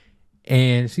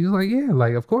 And she was like, yeah,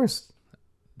 like, of course,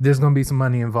 there's going to be some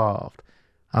money involved.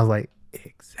 I was like,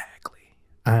 exactly.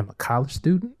 I am a college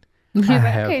student. I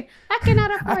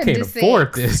cannot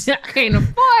afford this. I can't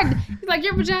afford. He's like,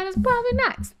 your vagina's probably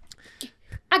nice.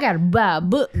 I gotta buy a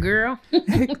book, girl.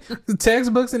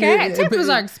 Textbooks and textbooks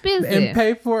are expensive. And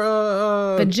pay for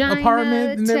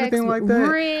apartment and everything like that.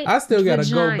 Rent, I still gotta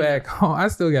go back home.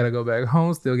 Still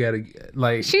gotta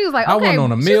like. She was like, okay. I went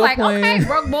on a meal plan. Okay,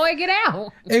 broke boy, get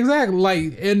out. Exactly.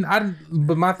 Like,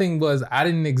 but my thing was, I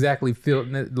didn't exactly feel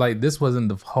like this wasn't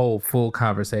the whole full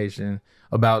conversation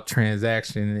about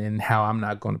transaction and how I'm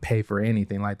not going to pay for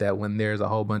anything like that when there's a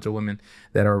whole bunch of women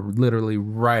that are literally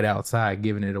right outside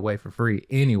giving it away for free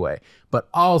anyway. But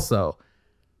also,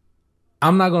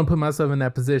 I'm not going to put myself in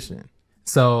that position.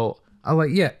 So I was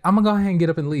like, yeah, I'm going to go ahead and get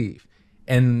up and leave.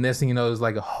 And next thing you know, there's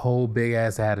like a whole big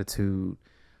ass attitude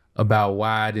about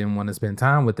why I didn't want to spend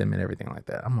time with them and everything like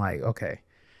that. I'm like, okay.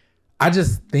 I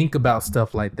just think about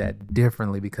stuff like that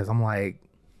differently because I'm like,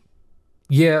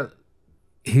 yeah,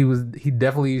 he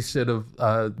definitely should have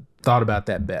thought about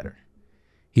that better.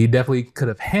 He definitely could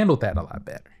have handled that a lot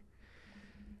better.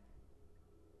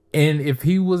 And if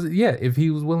he was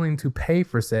willing to pay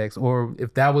for sex, or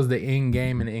if that was the end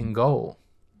game and end goal,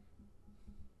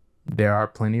 there are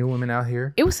plenty of women out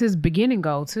here. It was his beginning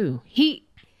goal too.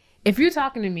 If you're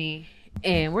talking to me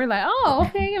and we're like, oh,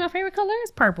 okay, my favorite color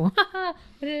is purple.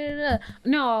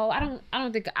 No, I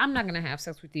don't think I'm not gonna have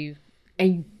sex with you.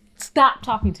 And stop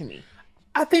talking to me.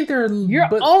 I think you're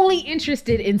only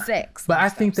interested in sex. But I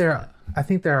think there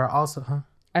are also,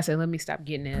 I said, let me stop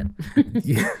getting it.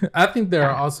 Yeah, I think there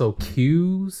are also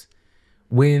cues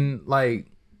when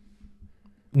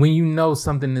you know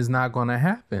something is not going to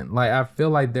happen. Like, I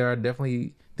feel like there are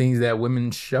definitely things that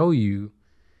women show you,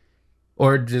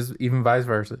 or just even vice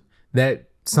versa, that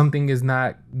something is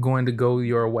not going to go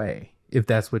your way. If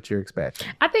that's what you're expecting.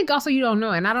 I think also you don't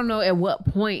know. And I don't know at what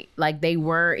point like they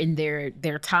were in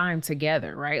their time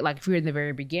together, right? Like if you're in the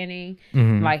very beginning,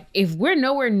 like if we're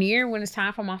nowhere near when it's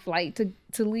time for my flight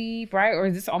to leave, right? Or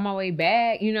is this on my way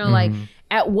back? Like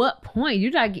at what point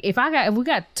you like if we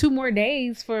got 2 more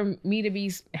days for me to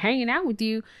be hanging out with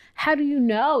you, how do you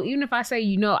know? Even if I say,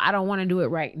 I don't want to do it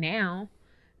right now,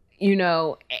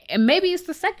 and maybe it's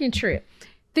the second trip.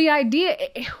 The idea,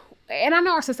 and I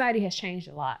know our society has changed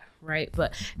a lot, right?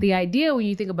 But the idea when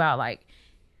you think about like,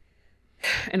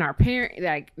 and our parent,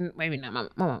 like maybe not, my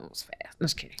mom was fast.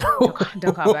 Just kidding.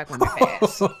 Don't call black women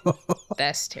fast.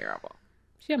 That's terrible.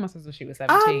 She had my sister when she was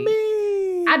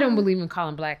 17. I don't believe in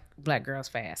calling black girls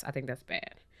fast. I think that's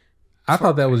bad. I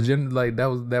thought that was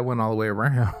that went all the way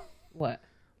around. What?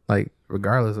 Like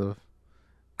regardless of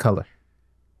color.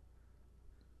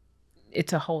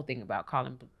 It's a whole thing about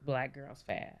calling black girls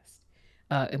fast.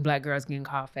 And black girls getting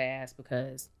called fast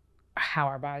because how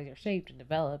our bodies are shaped and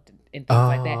developed and things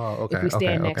like that. Okay, if we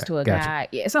stand next to a guy,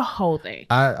 yeah, it's a whole thing.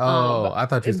 I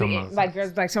thought you were talking about like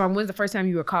girls like someone. When's the first time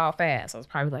you were called fast? I was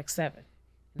probably like 7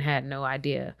 and had no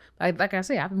idea. Like I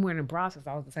said, I've been wearing a bra since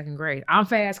I was in 2nd grade. I'm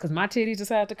fast because my titties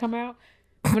decided to come out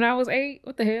when I was 8.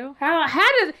 What the hell? How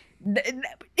does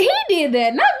he did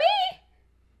that? Not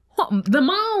me. The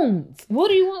moans. What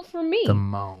do you want from me? The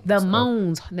moans. The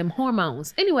moans. Them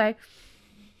hormones. Anyway.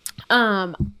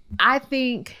 I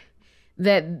think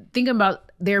that thinking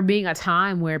about there being a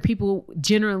time where people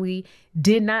generally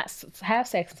did not have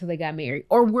sex until they got married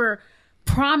or were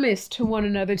promised to one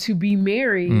another to be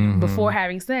married before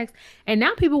having sex. And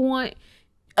now people want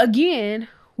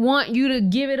you to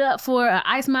give it up for an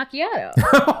iced macchiato.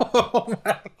 Oh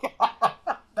my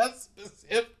God. That's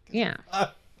specific. Yeah.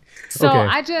 So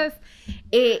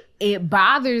okay. It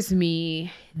bothers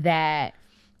me that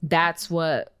that's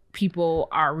what people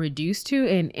are reduced to,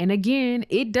 and again,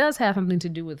 it does have something to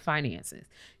do with finances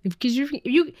because you're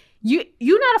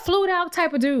not a fluid out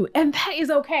type of dude, and that is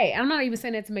okay. I'm not even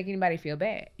saying that to make anybody feel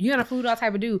bad. You're not a fluid out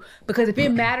type of dude because if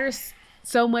it matters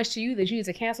so much to you that you need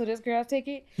to cancel this girl's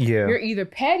ticket, you're either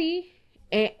petty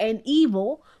and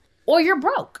evil, or you're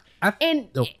broke. And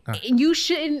you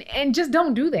shouldn't, and just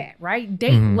don't do that, right?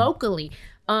 Date locally.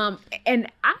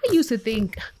 And I used to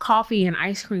think coffee and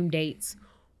ice cream dates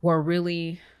were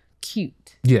really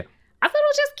cute. Yeah. I thought it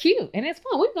was just cute and it's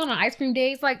fun. We've gone on ice cream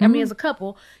dates, like I mean, as a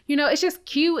couple, you know, it's just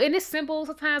cute and it's simple.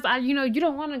 Sometimes you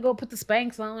don't want to go put the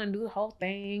Spanx on and do the whole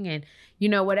thing and you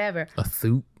know whatever. A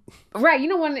suit. Right, you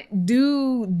don't want to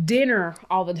do dinner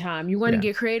all the time. You want to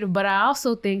get creative, but I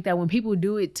also think that when people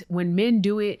do it, when men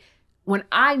do it, when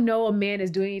I know a man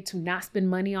is doing it to not spend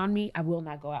money on me, I will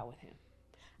not go out with him.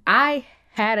 I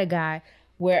had a guy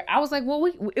where I was like, well,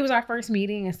 it was our first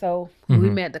meeting, and so we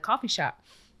met at the coffee shop,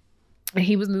 and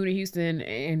he was new to Houston,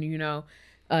 and you know,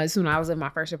 soon I was in my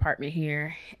first apartment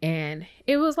here, and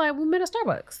it was like we met at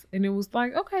Starbucks, and it was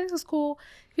like, okay, this is cool.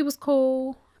 He was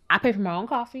cool. I paid for my own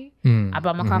coffee. I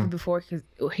bought my coffee before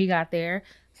he got there.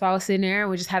 So I was sitting there and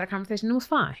we just had a conversation. It was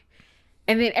fine.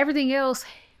 And then everything else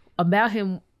about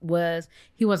him was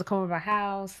he wasn't coming to my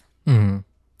house.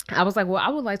 I was like, well, I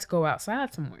would like to go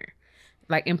outside somewhere,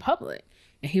 like in public.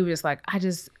 And he was just like,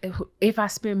 if I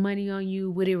spend money on you,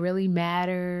 would it really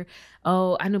matter?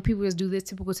 Oh, I know people just do this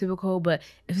typical, but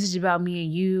if it's just about me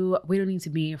and you, we don't need to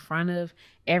be in front of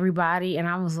everybody. And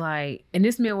I was like, and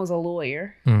this man was a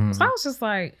lawyer. So I was just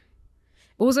like,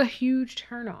 it was a huge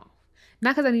turnoff.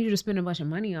 Not because I needed you to spend a bunch of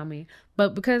money on me,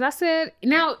 but because I said,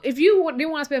 now, if you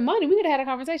didn't want to spend money, we could have had a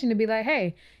conversation to be like,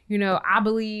 hey, you know, I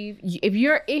believe if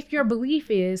your belief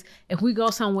is if we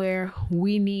go somewhere,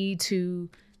 we need to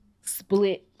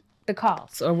split the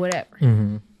costs or whatever.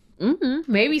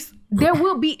 Maybe there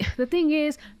will be. The thing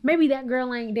is, maybe that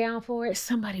girl ain't down for it.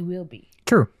 Somebody will be.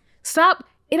 True. Stop.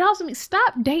 It also means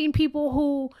stop dating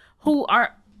people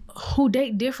who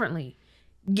date differently.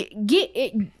 Get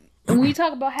it. When we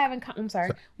talk about having,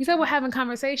 we talk about having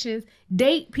conversations.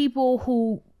 Date people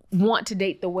who want to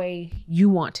date the way you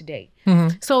want to date.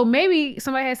 So maybe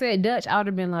somebody had said Dutch, I would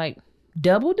have been like,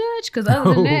 double Dutch? Because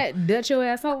other than that, Dutch your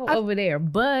ass over there.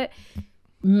 But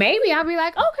maybe I'll be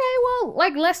like, okay, well,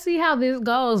 like, let's see how this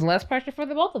goes. Less pressure for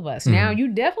the both of us. Now, you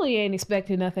definitely ain't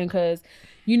expecting nothing because,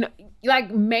 you know,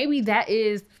 like, maybe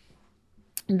that's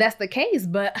the case.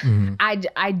 But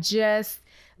I just,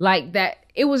 like, that,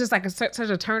 it was just like such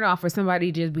a turnoff for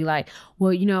somebody to just be like,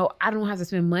 well, you know, I don't have to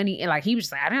spend money. And like, he was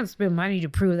just like, I don't have to spend money to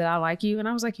prove that I like you. And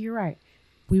I was like, you're right.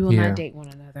 We will not date one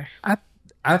another.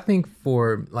 I think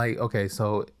for like, okay,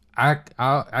 so I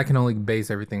can only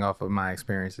base everything off of my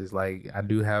experiences. Like I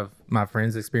do have my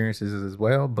friends' experiences as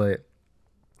well, but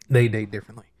they date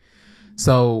differently.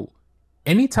 So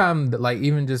anytime that, like,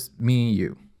 even just me and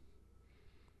you,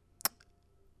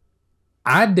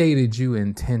 I dated you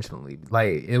intentionally.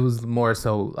 Like it was more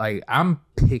so like I'm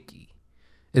picky,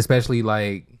 especially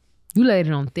like you laid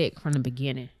it on thick from the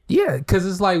beginning. Yeah, because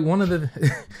it's like one of the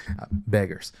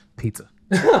beggars pizza.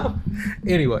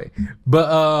 Anyway,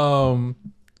 but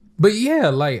yeah,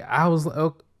 like I was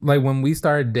like when we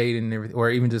started dating and everything,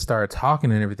 or even just started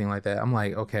talking and everything like that, I'm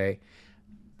like, okay,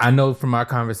 I know from our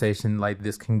conversation like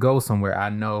this can go somewhere. I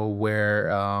know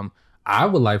where I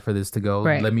would like for this to go.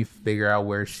 Right. Let me figure out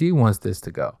where she wants this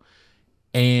to go.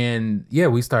 And yeah,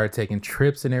 we started taking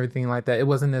trips and everything like that. It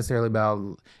wasn't necessarily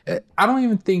about, I don't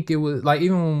even think it was like,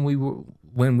 even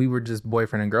when we were just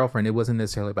boyfriend and girlfriend, it wasn't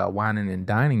necessarily about whining and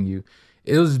dining you.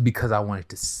 It was because I wanted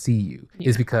to see you. Yeah.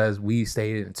 It's because we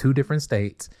stayed in 2 different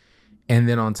states. And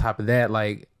then on top of that,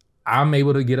 like I'm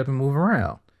able to get up and move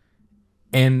around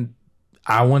and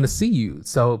I want to see you.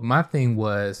 So my thing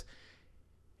was,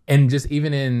 and just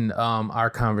even in our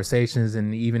conversations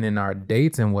and even in our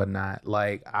dates and whatnot,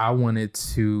 like I wanted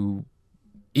to,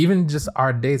 even just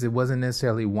our dates, it wasn't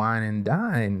necessarily wine and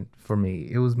dine for me.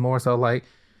 It was more so like,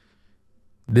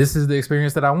 this is the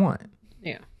experience that I want.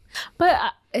 Yeah.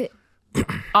 But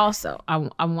also,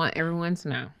 I want everyone to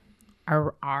know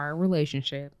our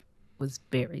relationship was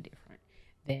very different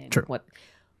than what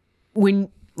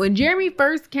when Jeremy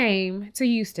first came to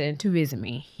Houston to visit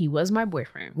me. He was my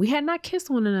boyfriend. We had not kissed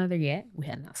one another yet. We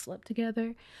had not slept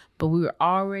together, but we were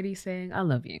already saying I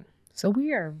love you. So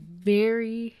we are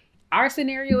our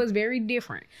scenario is very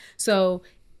different. So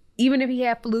even if he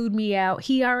had flued me out,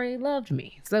 he already loved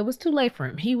me. So it was too late for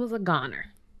him. He was a goner.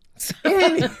 So,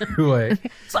 anyway.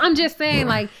 So I'm just saying,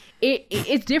 like,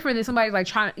 it's different than somebody like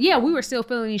trying to, we were still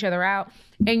filling each other out.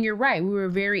 And you're right. We were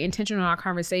very intentional in our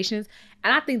conversations.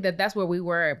 And I think that that's where we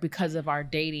were because of our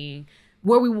dating,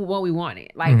 what we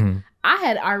wanted. Like, I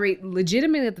had already,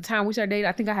 legitimately at the time we started dating,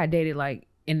 I think I had dated like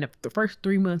in the first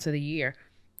 3 months of the year.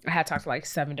 I had talked to like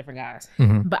 7 different guys.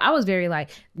 But I was very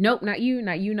like, nope, not you,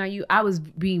 not you, not you. I was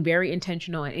being very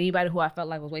intentional. And anybody who I felt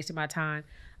like was wasting my time,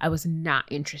 I was not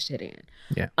interested in.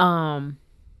 Yeah.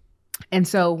 And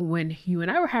so when you and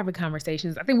I were having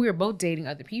conversations, I think we were both dating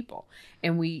other people,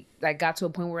 and we like got to a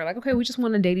point where we're like, okay, we just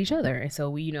want to date each other. And so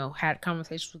we, had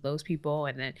conversations with those people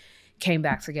and then came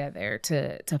back together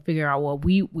to figure out what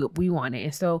we wanted.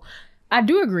 And so I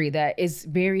do agree that it's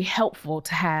very helpful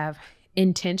to have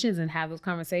intentions and have those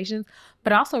conversations,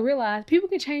 but I also realize people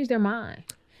can change their mind.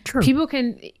 True. People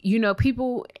can,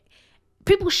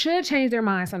 people should change their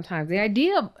mind sometimes. The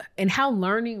idea and how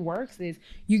learning works is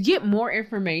you get more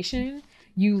information,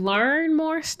 you learn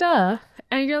more stuff,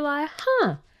 and you're like,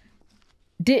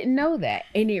 didn't know that.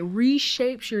 And it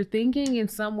reshapes your thinking in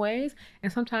some ways.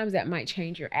 And sometimes that might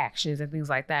change your actions and things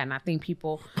like that. And I think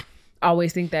people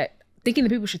always think that thinking that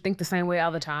people should think the same way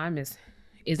all the time is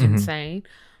insane.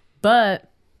 But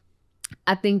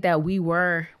I think that we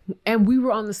were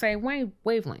on the same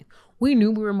wavelength. We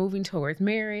knew we were moving towards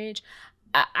marriage.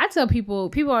 I tell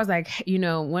people always like,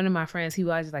 one of my friends, he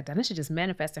was always like, Donna should just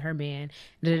manifest to her man.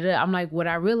 I'm like, what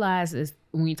I realize is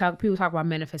when people talk about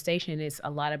manifestation, it's a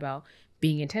lot about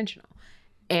being intentional.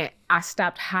 And I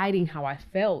stopped hiding how I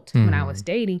felt when I was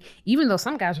dating, even though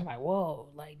some guys were like, whoa,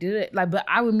 like, did it? Like, but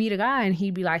I would meet a guy and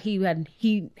he'd be like,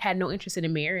 he had no interest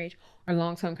in marriage or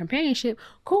long-term companionship.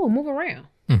 Cool, move around.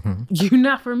 You're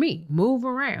not for me. Move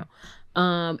around.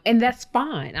 And that's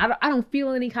fine. I don't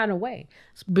feel any kind of way.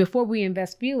 Before we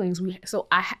invest feelings, so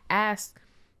I ask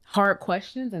hard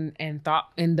questions and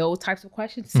thought in those types of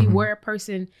questions, see where a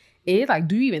person is. Like,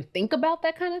 do you even think about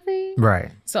that kind of thing?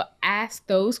 Right. So ask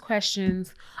those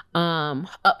questions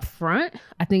up front.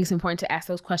 I think it's important to ask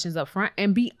those questions up front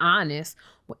and be honest.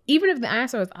 Even if the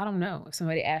answer is, I don't know. If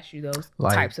somebody asks you those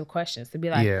types of questions, to be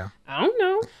like, I don't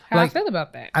know how I feel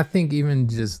about that. I think even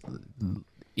just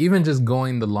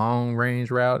going the long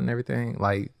range route and everything,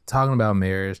 like talking about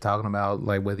marriage, talking about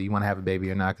like whether you want to have a baby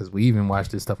or not, because we even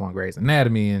watched this stuff on Grey's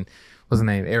Anatomy and what's the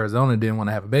name? Arizona didn't want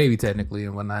to have a baby technically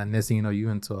and whatnot. And this, you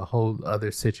into a whole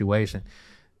other situation.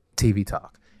 TV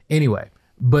talk. Anyway,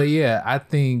 but yeah, I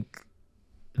think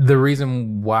the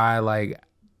reason why I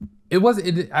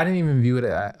didn't even view it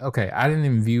I didn't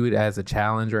even view it as a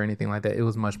challenge or anything like that. It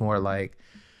was much more like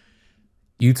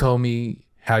you told me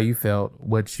how you felt,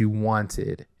 what you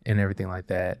wanted and everything like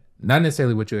that. Not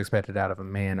necessarily what you expected out of a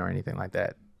man or anything like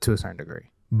that to a certain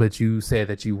degree, but you said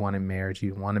that you wanted marriage.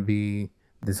 You want to be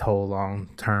this whole long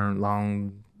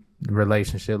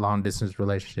distance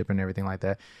relationship and everything like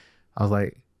that. I was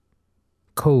like,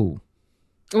 cool.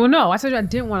 Well, no, I told you I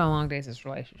didn't want a long distance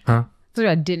relationship. Huh? I told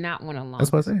you I did not want a long.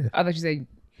 That's what I said. I thought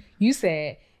you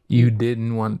said you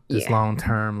didn't want this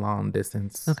long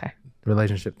distance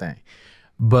relationship thing.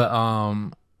 But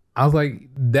I was like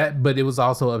that, but it was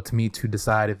also up to me to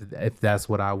decide if that's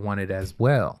what I wanted as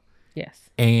well. Yes.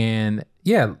 And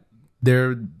yeah,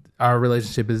 our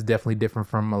relationship is definitely different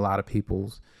from a lot of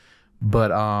people's.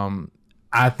 But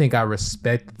I think I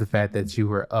respected the fact that you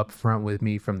were upfront with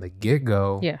me from the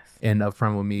get-go. Yes. And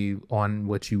upfront with me on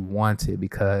what you wanted,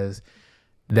 because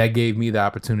that gave me the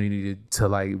opportunity to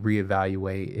like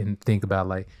reevaluate and think about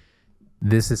like,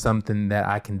 this is something that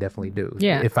I can definitely do.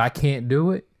 Yeah. If I can't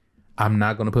do it, I'm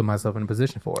not going to put myself in a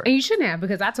position for it. And you shouldn't have,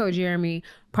 because I told Jeremy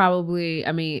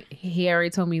he already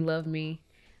told me he loved me.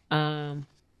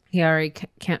 He already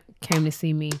came to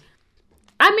see me.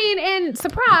 And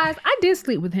surprise, I did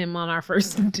sleep with him on our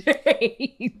first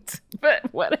date.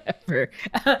 But whatever.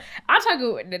 I'm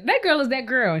talking, that girl is that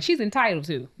girl, and she's entitled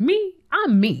to. Me,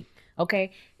 I'm me.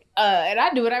 Okay? And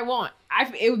I do what I want.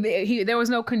 There was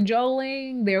no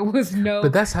cajoling. There was no.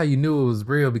 But that's how you knew it was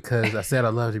real, because I said I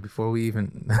loved you before we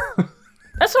even.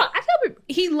 That's what I feel.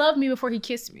 He loved me before he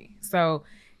kissed me. So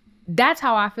that's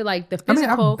how I feel like the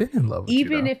physical. I've been in love with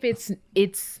even you, if it's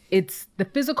the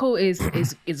physical is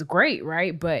great,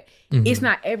 right? But it's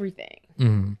not everything.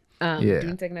 Yeah. Do you want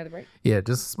to take another break? Yeah,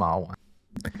 just a small one.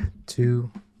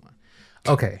 2, 1.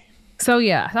 Okay. So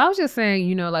yeah, so I was just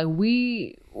saying, like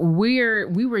we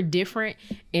were different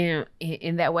in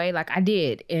that way. Like I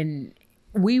did, and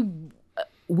we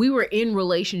were in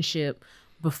relationship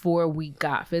before we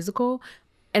got physical,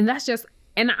 and that's just,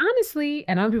 and honestly,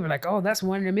 and other people are like, oh, that's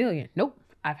 1 in a million. Nope,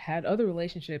 I've had other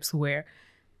relationships where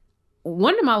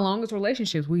one of my longest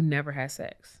relationships we never had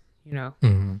sex.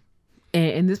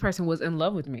 And this person was in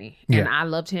love with me, and I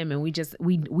loved him, and we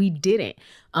didn't,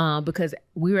 because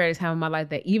we were at a time in my life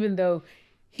that even though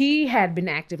he had been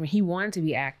active and he wanted to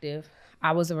be active,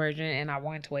 I was a virgin and I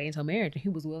wanted to wait until marriage, and he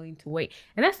was willing to wait.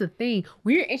 And that's the thing.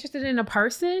 When you're interested in a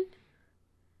person,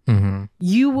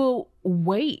 you will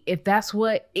wait if that's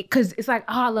because it's like,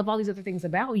 oh, I love all these other things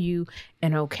about you,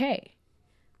 and okay.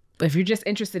 But if you're just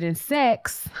interested in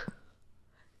sex,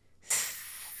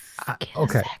 get a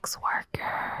sex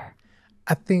worker.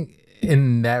 I think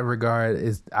in that regard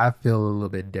I feel a little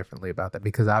bit differently about that,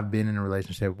 because I've been in a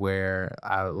relationship where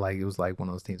it was like one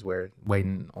of those things where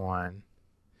waiting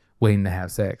to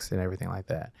have sex and everything like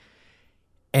that.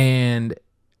 And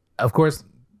of course,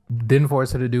 didn't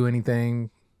force her to do anything.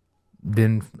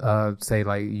 then say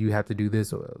like you have to do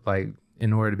this, or like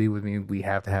in order to be with me, we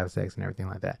have to have sex and everything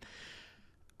like that.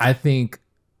 I think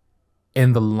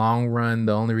in the long run,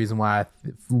 the only reason why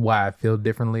I feel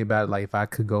differently about it, like if I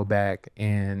could go back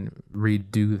and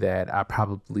redo that, I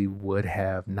probably would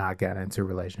have not gotten into a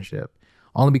relationship.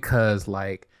 Only because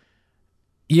like,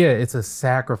 yeah, it's a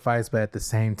sacrifice, but at the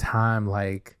same time,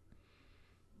 like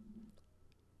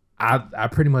I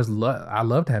pretty much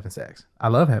loved having sex. I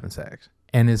love having sex.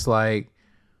 And it's like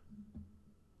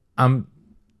I'm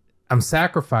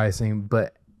sacrificing,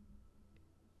 but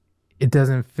it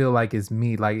doesn't feel like it's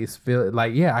me. Like it's feel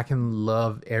like, yeah, I can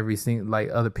love every single like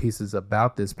other pieces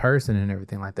about this person and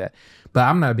everything like that, but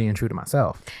I'm not being true to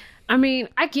myself. I mean,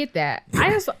 I get that.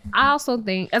 I also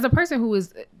think, as a person who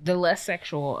is the less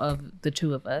sexual of the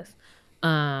two of us,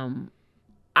 I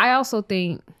also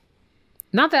think,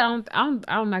 not that I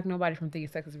don't like nobody from thinking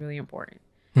sex is really important.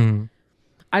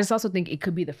 I just also think it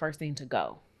could be the first thing to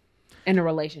go in a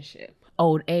relationship.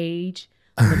 Old age,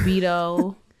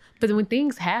 libido. But then when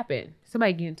things happen,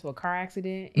 somebody get into a car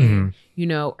accident and, you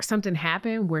know, something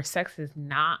happened where sex is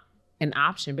not an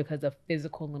option because of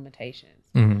physical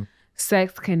limitations.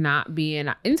 Sex cannot be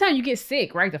anytime you get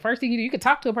sick, right? The first thing you can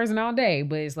talk to a person all day,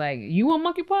 but it's like, you want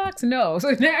monkeypox? No.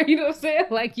 So now, you know what I'm saying?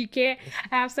 Like, you can't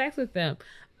have sex with them.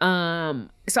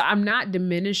 So I'm not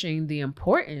diminishing the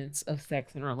importance of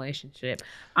sex in a relationship.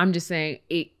 I'm just saying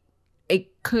it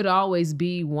could always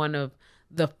be one of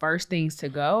the first things to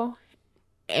go.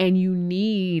 And you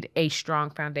need a strong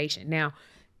foundation. Now,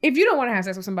 if you don't want to have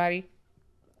sex with somebody,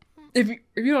 if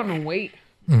you don't know, wait,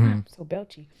 I'm so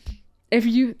belchy. I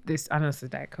know this is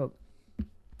Diet Coke.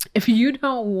 If you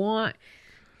don't want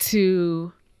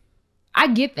to, I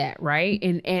get that, right?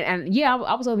 And yeah,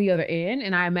 I was on the other end,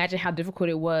 and I imagine how difficult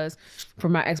it was for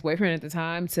my ex-boyfriend at the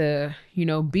time to, you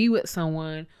know, be with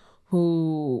someone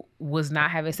who was not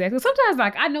having sex. And sometimes,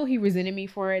 like, I know he resented me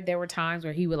for it. There were times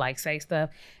where he would like say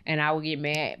stuff and I would get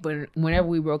mad. But whenever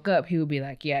we broke up, he would be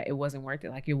like, yeah, it wasn't worth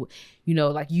it. Like, it, you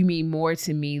know, like, you mean more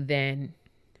to me than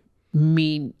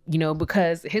me, you know,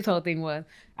 because his whole thing was,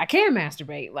 I can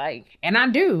masturbate, like, and I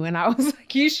do. And I was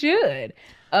like, you should.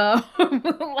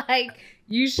 Like,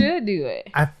 you should do it.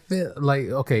 I feel like,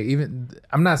 okay, even,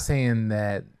 I'm not saying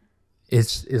that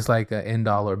it's like an end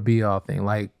all or be all thing.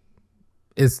 Like,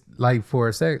 it's like for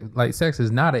sex, like sex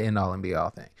is not an end all and be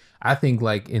all thing. I think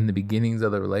like in the beginnings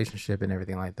of the relationship and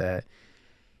everything like that,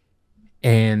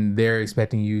 and they're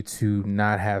expecting you to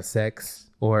not have sex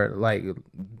or like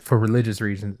for religious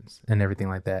reasons and everything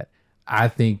like that. I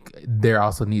think there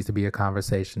also needs to be a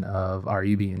conversation of, are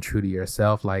you being true to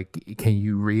yourself? Like, can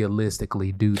you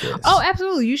realistically do this? Oh,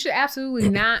 absolutely. You should absolutely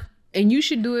not. And you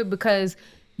should do it because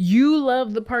you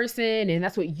love the person and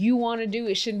that's what you want to do.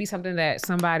 It shouldn't be something that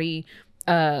somebody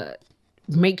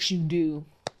makes you do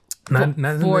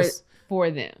for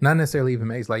them. Not necessarily even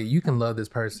makes, like, you can love this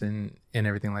person and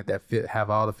everything like that, have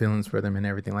all the feelings for them and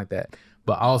everything like that.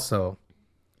 But also,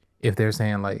 if they're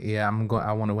saying like, yeah,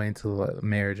 I want to wait until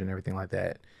marriage and everything like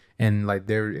that, and like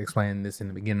they're explaining this in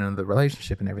the beginning of the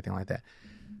relationship and everything like that,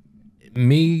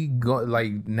 me go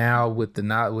like now with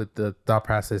the thought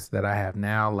process that I have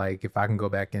now, like if I can go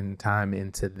back in time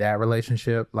into that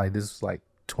relationship, like this was like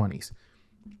 20s.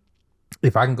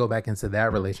 If I can go back into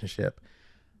that relationship,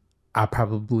 I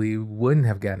probably wouldn't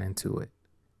have gotten into it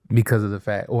because of the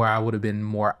fact, or I would have been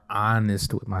more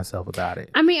honest with myself about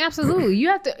it. I mean, absolutely. You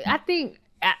have to, I think,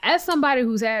 as somebody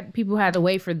who's had people had to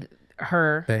wait for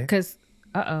her, because,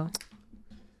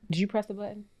 did you press the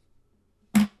button?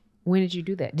 When did you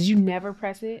do that? Did you never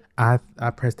press it? I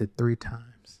pressed it 3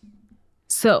 times.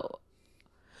 So,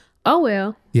 oh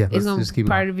well. Yeah, let's just keep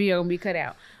part of the video gonna be cut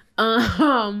out.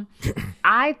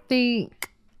 I think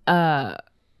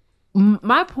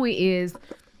my point is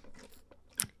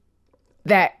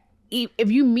that if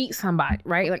you meet somebody,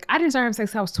 right? Like, I didn't start having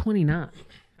sex till I was 29.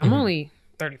 I'm only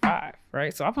 35,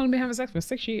 right? So I've only been having sex for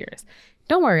 6 years.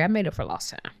 Don't worry, I made up for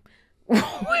lost time. When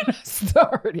I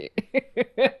started,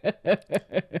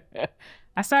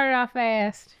 I started off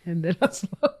fast and then I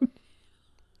slowed.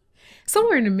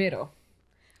 Somewhere in the middle.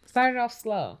 Started off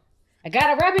slow. I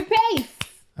got a rapid pace.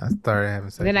 I started having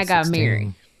sex. Then I got 16.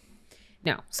 married.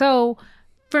 No. So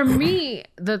for me,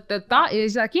 the thought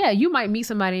is like, yeah, you might meet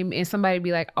somebody and somebody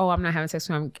be like, oh, I'm not having sex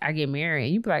with him, I get married.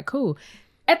 And you'd be like, cool.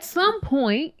 At some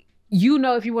point, you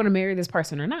know if you want to marry this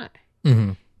person or not.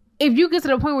 Mm-hmm. If you get to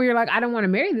the point where you're like, I don't want to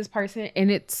marry this person, and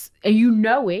you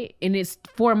know it, and it's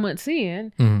 4 months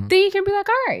in, then you can be like,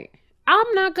 all right,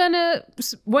 I'm not gonna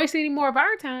waste any more of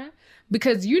our time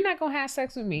because you're not gonna have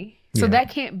sex with me. So that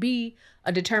can't be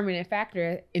a determining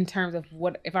factor in terms of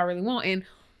what if I really want. And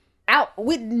out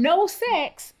with no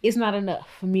sex is not enough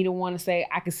for me to want to say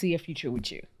I can see a future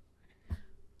with you.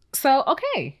 So,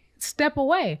 okay, step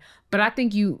away. But I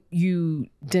think you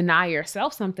deny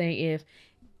yourself something if,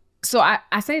 so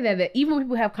I say that even when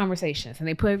people have conversations and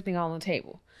they put everything on the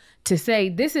table to say,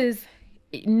 this is,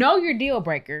 know your deal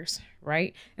breakers,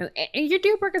 right? And your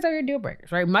deal breakers are your deal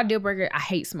breakers, right? My deal breaker, I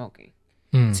hate smoking.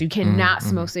 So you cannot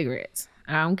smoke cigarettes.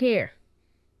 I don't care.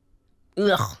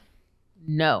 Ugh.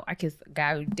 No, I kissed a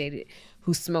guy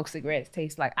who smoked cigarettes.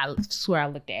 Tastes like, I swear I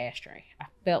licked the ashtray. I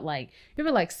felt like, you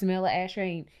ever like smell an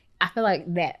ashtray? I feel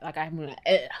like that. Like I'm gonna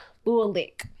full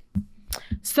lick.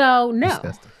 So no,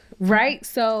 disgusting. Right?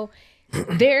 So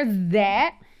there's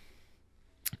that.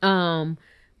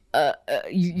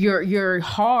 Your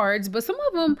hards, but some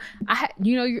of them,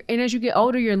 and as you get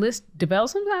older, your list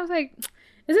develops. Sometimes like,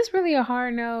 is this really a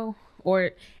hard no?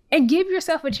 And give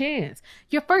yourself a chance.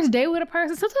 Your first date with a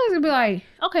person, sometimes it'll be like,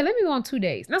 okay, let me go on 2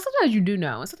 days. Now, sometimes you do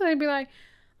know. And sometimes it'll be like,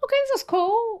 okay, this is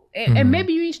cool. And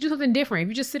maybe you need to do something different. If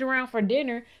you just sit around for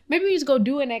dinner, maybe you need to go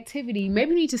do an activity.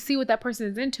 Maybe you need to see what that person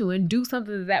is into and do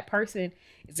something that person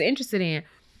is interested in.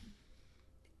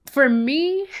 For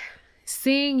me,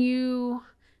 seeing you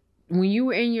when you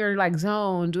were in your like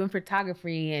zone doing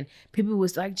photography and people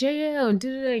was like, JL,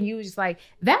 and you was just like,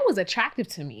 that was attractive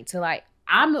to me to like,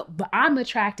 I'm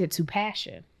attracted to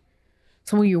passion.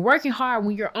 So when you're working hard,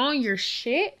 when you're on your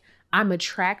shit, I'm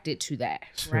attracted to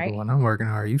that, right? When I'm working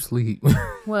hard, you sleep.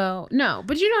 Well, no,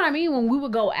 but you know what I mean? When we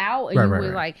would go out and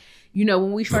would like,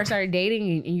 when we first started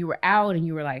dating and you were out and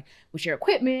you were like with your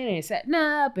equipment and setting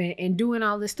up and doing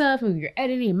all this stuff and you're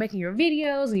editing and making your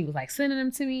videos and you was like sending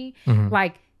them to me,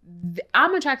 like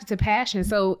I'm attracted to passion.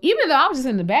 So even though I was just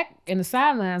in the back, in the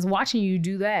sidelines watching you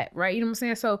do that, right? You know what I'm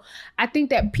saying? So I think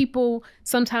that people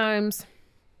sometimes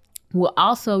will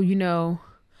also,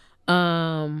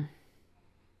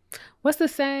 what's the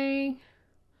saying?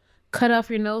 Cut off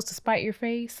your nose to spite your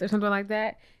face or something like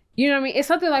that. You know what I mean? It's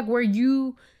something like where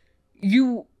you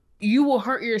will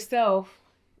hurt yourself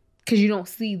because you don't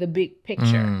see the big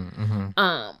picture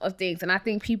of things. And I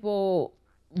think people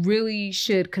really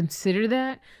should consider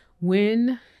that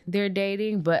when they're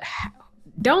dating, but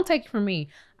don't take it from me.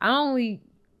 I only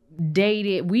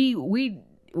dated,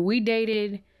 we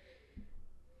dated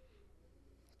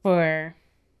for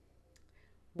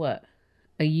what?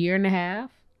 A year and a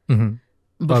half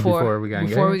before we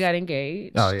got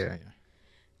engaged. Oh yeah.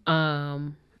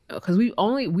 Because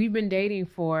we've been dating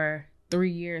for 3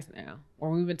 years now, or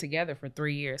we've been together for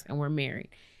 3 years and we're married.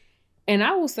 And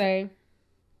I will say,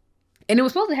 and it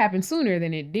was supposed to happen sooner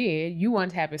than it did. You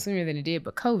wanted to happen sooner than it did,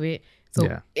 but COVID.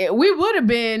 So we would have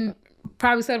been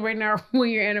probably celebrating our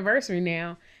 1-year anniversary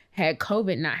now had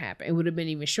COVID not happened. It would have been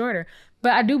even shorter.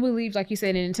 But I do believe, like you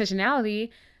said, in intentionality.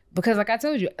 Because like I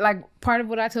told you, like part of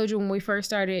what I told you when we first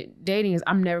started dating is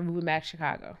I'm never moving back to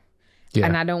Chicago. Yeah.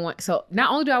 And I don't want, so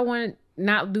not only do I want to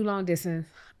not do long distance,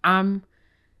 I'm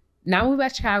not moving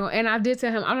back to Chicago. And I did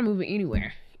tell him, I'm not moving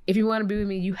anywhere. If you want to be with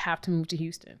me, you have to move to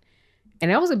Houston. And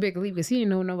that was a big leap because he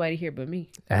didn't know nobody here but me.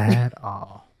 At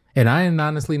all. And I didn't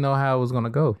honestly know how it was going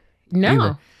to go. No.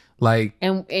 Either. Like,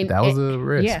 and that was a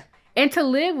risk. Yeah. And to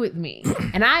live with me.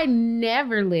 And I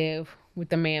never lived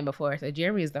with a man before. So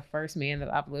Jeremy is the first man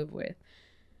that I've lived with.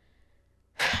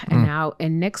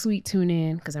 And next week tune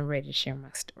in because I'm ready to share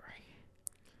my story.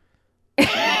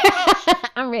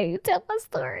 I'm ready to tell my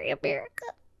story, America.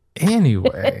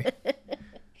 Anyway.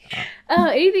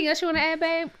 Anything else you want to add,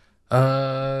 babe?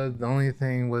 The only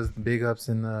thing was big ups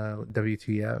in the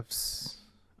WTFs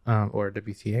or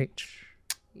WTH.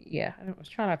 Yeah, I was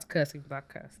trying not to cuss because I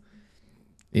cuss.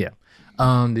 Yeah.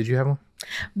 Did you have one?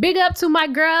 Big up to my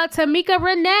girl Tamika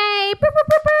Renee,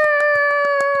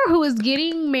 who is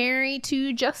getting married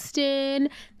to Justin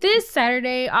this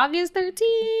Saturday, August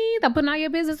 13th. I'm putting all your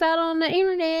business out on the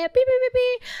internet. Beep, beep, beep,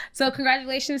 beep. So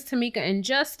congratulations, Tamika and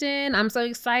Justin. I'm so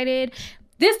excited.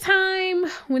 This time,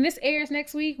 when this airs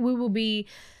next week, we will be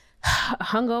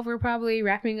hungover, probably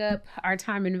wrapping up our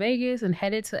time in Vegas and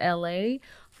headed to LA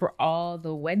for all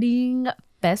the wedding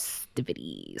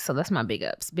festivities. So that's my big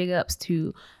ups. Big ups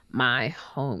to my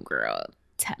homegirl,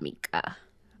 Tamika.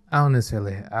 I don't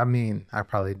necessarily, I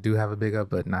probably do have a big up,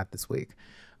 but not this week.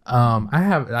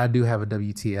 I do have a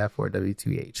WTF or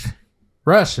WTH.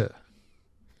 Russia.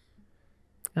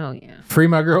 Oh, yeah. Free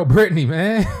my girl Brittany,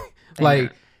 man.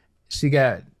 Like, she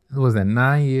got, what was that,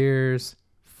 9 years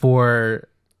for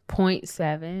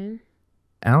 0.7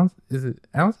 ounce? Is it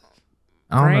ounce?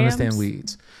 I don't understand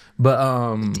weeds. But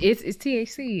it's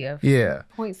THC of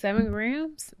 0.7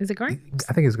 grams. Is it grams?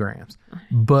 I think it's grams.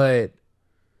 But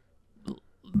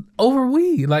over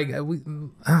weed, like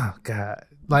oh God,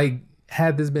 like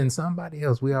had this been somebody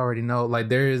else, we already know. Like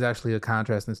there is actually a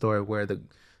contrasting story where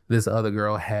this other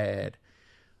girl had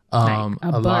a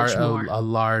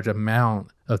large amount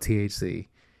of THC,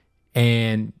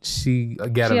 and she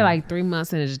had like 3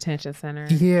 months in a detention center.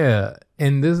 Yeah,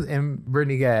 and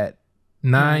Brittany got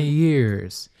 9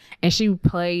 years, and she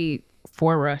played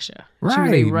for Russia. Right, she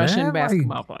was a Russian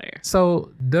basketball player.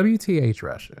 So WTH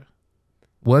Russia,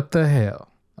 what the hell?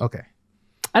 Okay.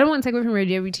 I don't want to take away from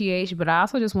WTH, but I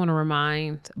also just want to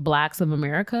remind Blacks of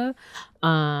America,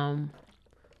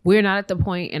 we're not at the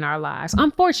point in our lives,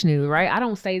 unfortunately, right? I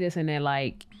don't say this in a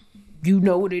like, you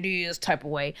know what it is type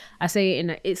of way. I say it in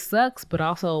a, it sucks, but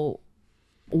also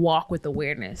walk with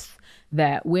awareness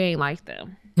that we ain't like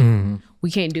them. Mm-hmm.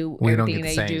 We can't do everything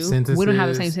they do. Sentences. We don't have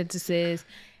the same sentences.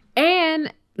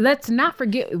 And let's not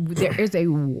forget, there is a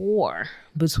war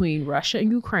between Russia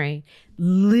and Ukraine.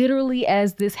 Literally,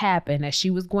 as this happened, as she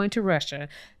was going to Russia,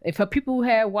 if her people who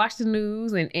had watched the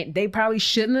news, and they probably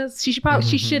shouldn't have,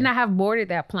 she should not have boarded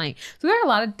that plane. So there are a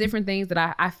lot of different things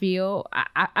that I feel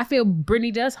Brittany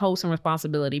does hold some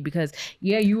responsibility, because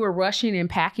yeah, you were rushing and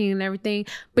packing and everything,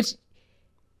 but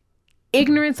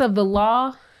ignorance of the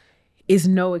law is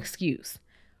no excuse.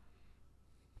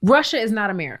 Russia is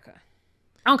not America.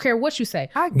 I don't care what you say.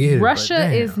 I get it,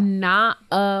 Russia is not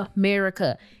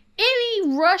America.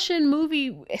 Any Russian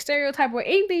movie stereotype or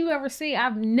anything you ever see,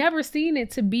 I've never seen it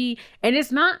to be, and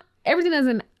it's not, everything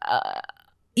doesn't,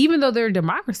 even though they're a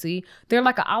democracy, they're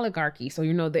like an oligarchy. So,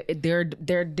 you know, their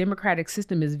democratic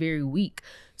system is very weak.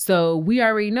 So we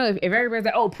already know if everybody's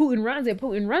like, oh, Putin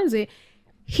runs it,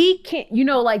 he can't, you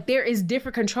know, like there is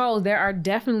different controls. There are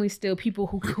definitely still people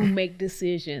who make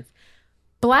decisions.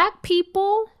 Black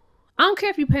people, I don't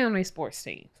care if you play on their sports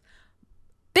teams.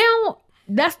 They don't.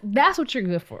 That's what you're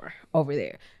good for over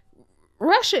there.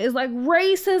 Russia is like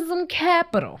racism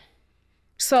capital.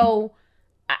 So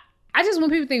I just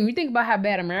want people to think, when you think about how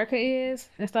bad America is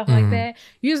and stuff like that,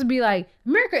 you used to be like,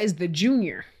 America is the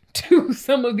junior to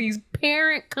some of these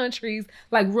parent countries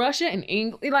like Russia and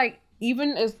England. Like,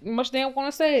 even as much they don't want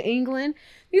to say England,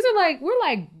 these are like, we're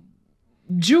like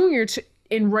junior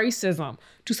in racism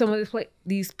to some of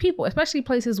these people, especially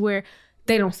places where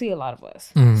they don't see a lot of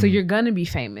us. So you're gonna be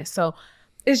famous. So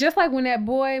it's just like when that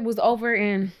boy was over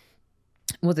in,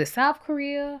 was it South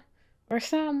Korea or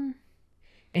something?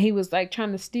 And he was like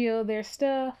trying to steal their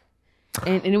stuff.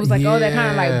 And it was like, oh, that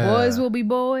kind of like boys will be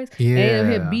boys. Yeah. And they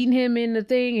ended up beating him in the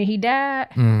thing and he died.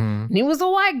 And he was a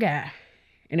white guy.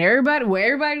 And everybody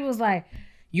was like,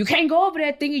 you can't go over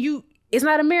that thing. It's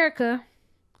not America.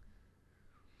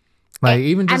 Like,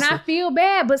 even just, and I feel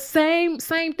bad, but same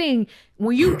thing.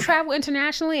 When you travel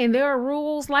internationally and there are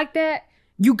rules like that,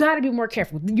 you got to be more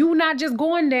careful. You're not just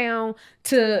going down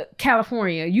to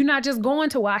California. You're not just going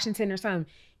to Washington or something.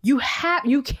 You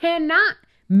cannot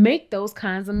make those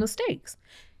kinds of mistakes.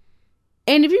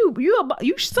 And if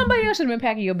you somebody else should have been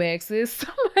packing your bags, sis.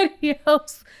 Somebody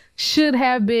else should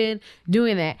have been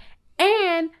doing that.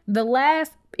 And the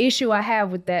last issue I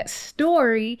have with that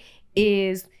story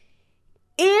is,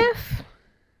 if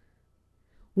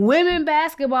women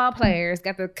basketball players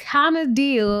got the kind of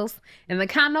deals and the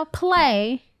kind of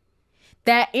play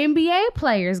that NBA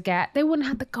players got, they wouldn't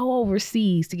have to go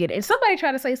overseas to get it. And somebody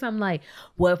tried to say something like,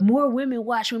 well, if more women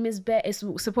watch women's it's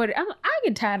supported. I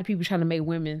get tired of people trying to make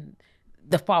women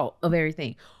the fault of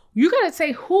everything. You got to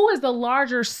say, who is the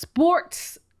larger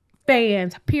sports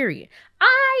fans, period.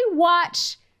 I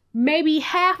watch maybe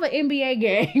half an NBA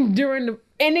game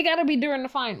and they got to be during the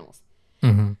finals.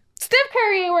 Steph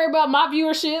Curry ain't worried about my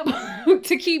viewership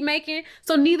to keep making,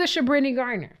 so neither should Brittany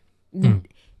Griner.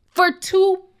 For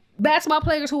two basketball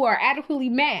players who are adequately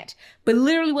matched, but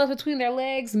literally what's between their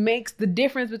legs makes the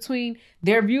difference between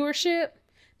their viewership,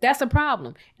 that's a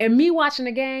problem. And me watching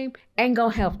the game ain't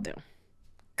gonna help them.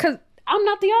 Because I'm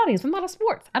not the audience. I'm not a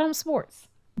sports. I don't sports.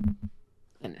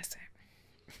 And that's it.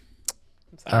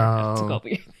 I'm sorry. I took over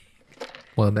your thing.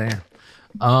 Well,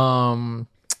 damn.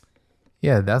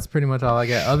 Yeah, that's pretty much all I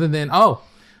got. Other than,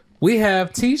 we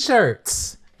have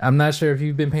t-shirts. I'm not sure if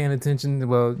you've been paying attention.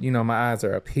 Well, you know, my eyes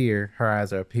are up here. Her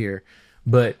eyes are up here.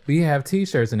 But we have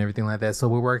t-shirts and everything like that. So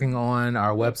we're working on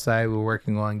our website. We're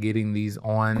working on getting these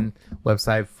on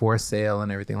website for sale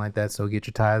and everything like that. So get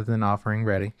your tithes and offering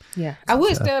ready. Yeah. I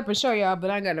would stand up and show y'all, but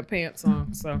I got the pants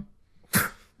on, so.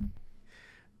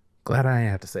 Glad I didn't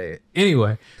have to say it.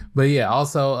 Anyway, but yeah,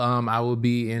 also I will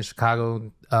be in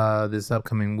Chicago this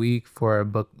upcoming week for a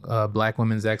book, Black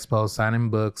Women's Expo, signing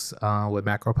books with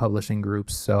Macro Publishing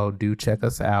Groups. So do check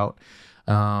us out.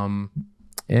 And,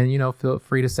 you know, feel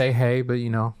free to say hey, but,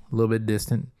 you know, a little bit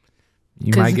distant.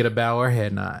 You might get a bow or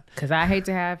head nod. Because I hate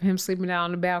to have him sleeping out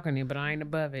on the balcony, but I ain't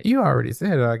above it. You already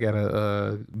said I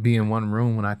gotta be in one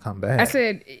room when I come back. I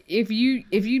said if you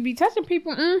be touching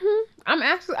people,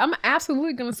 I'm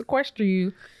absolutely gonna sequester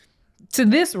you to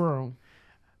this room.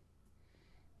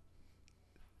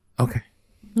 Okay.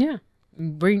 Yeah.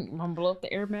 I'm gonna blow up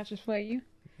the air mattress for you.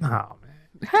 Oh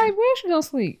man. Hey, where's she gonna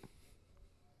sleep?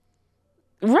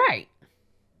 Right.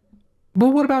 But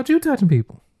what about you touching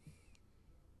people?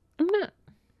 I'm not.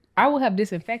 I will have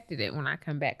disinfected it when I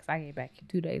come back because I get back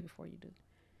 2 days before you do.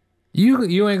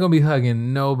 You ain't gonna be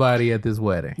hugging nobody at this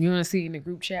wedding. You want to see in the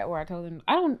group chat where I told them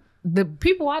the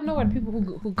people I know are the people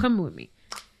who come with me.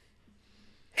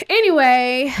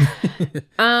 Anyway,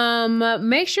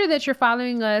 make sure that you're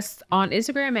following us on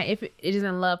Instagram at If It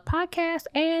Isn't Love Podcast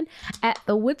and at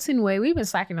The Woodson Way. We've been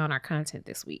slacking on our content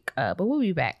this week, but we'll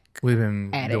be back. We've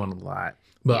been doing a lot,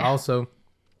 but also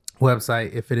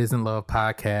website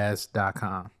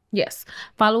ifitisenlovepodcast.com. Yes,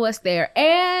 follow us there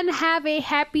and have a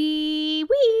happy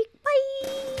week. Bye.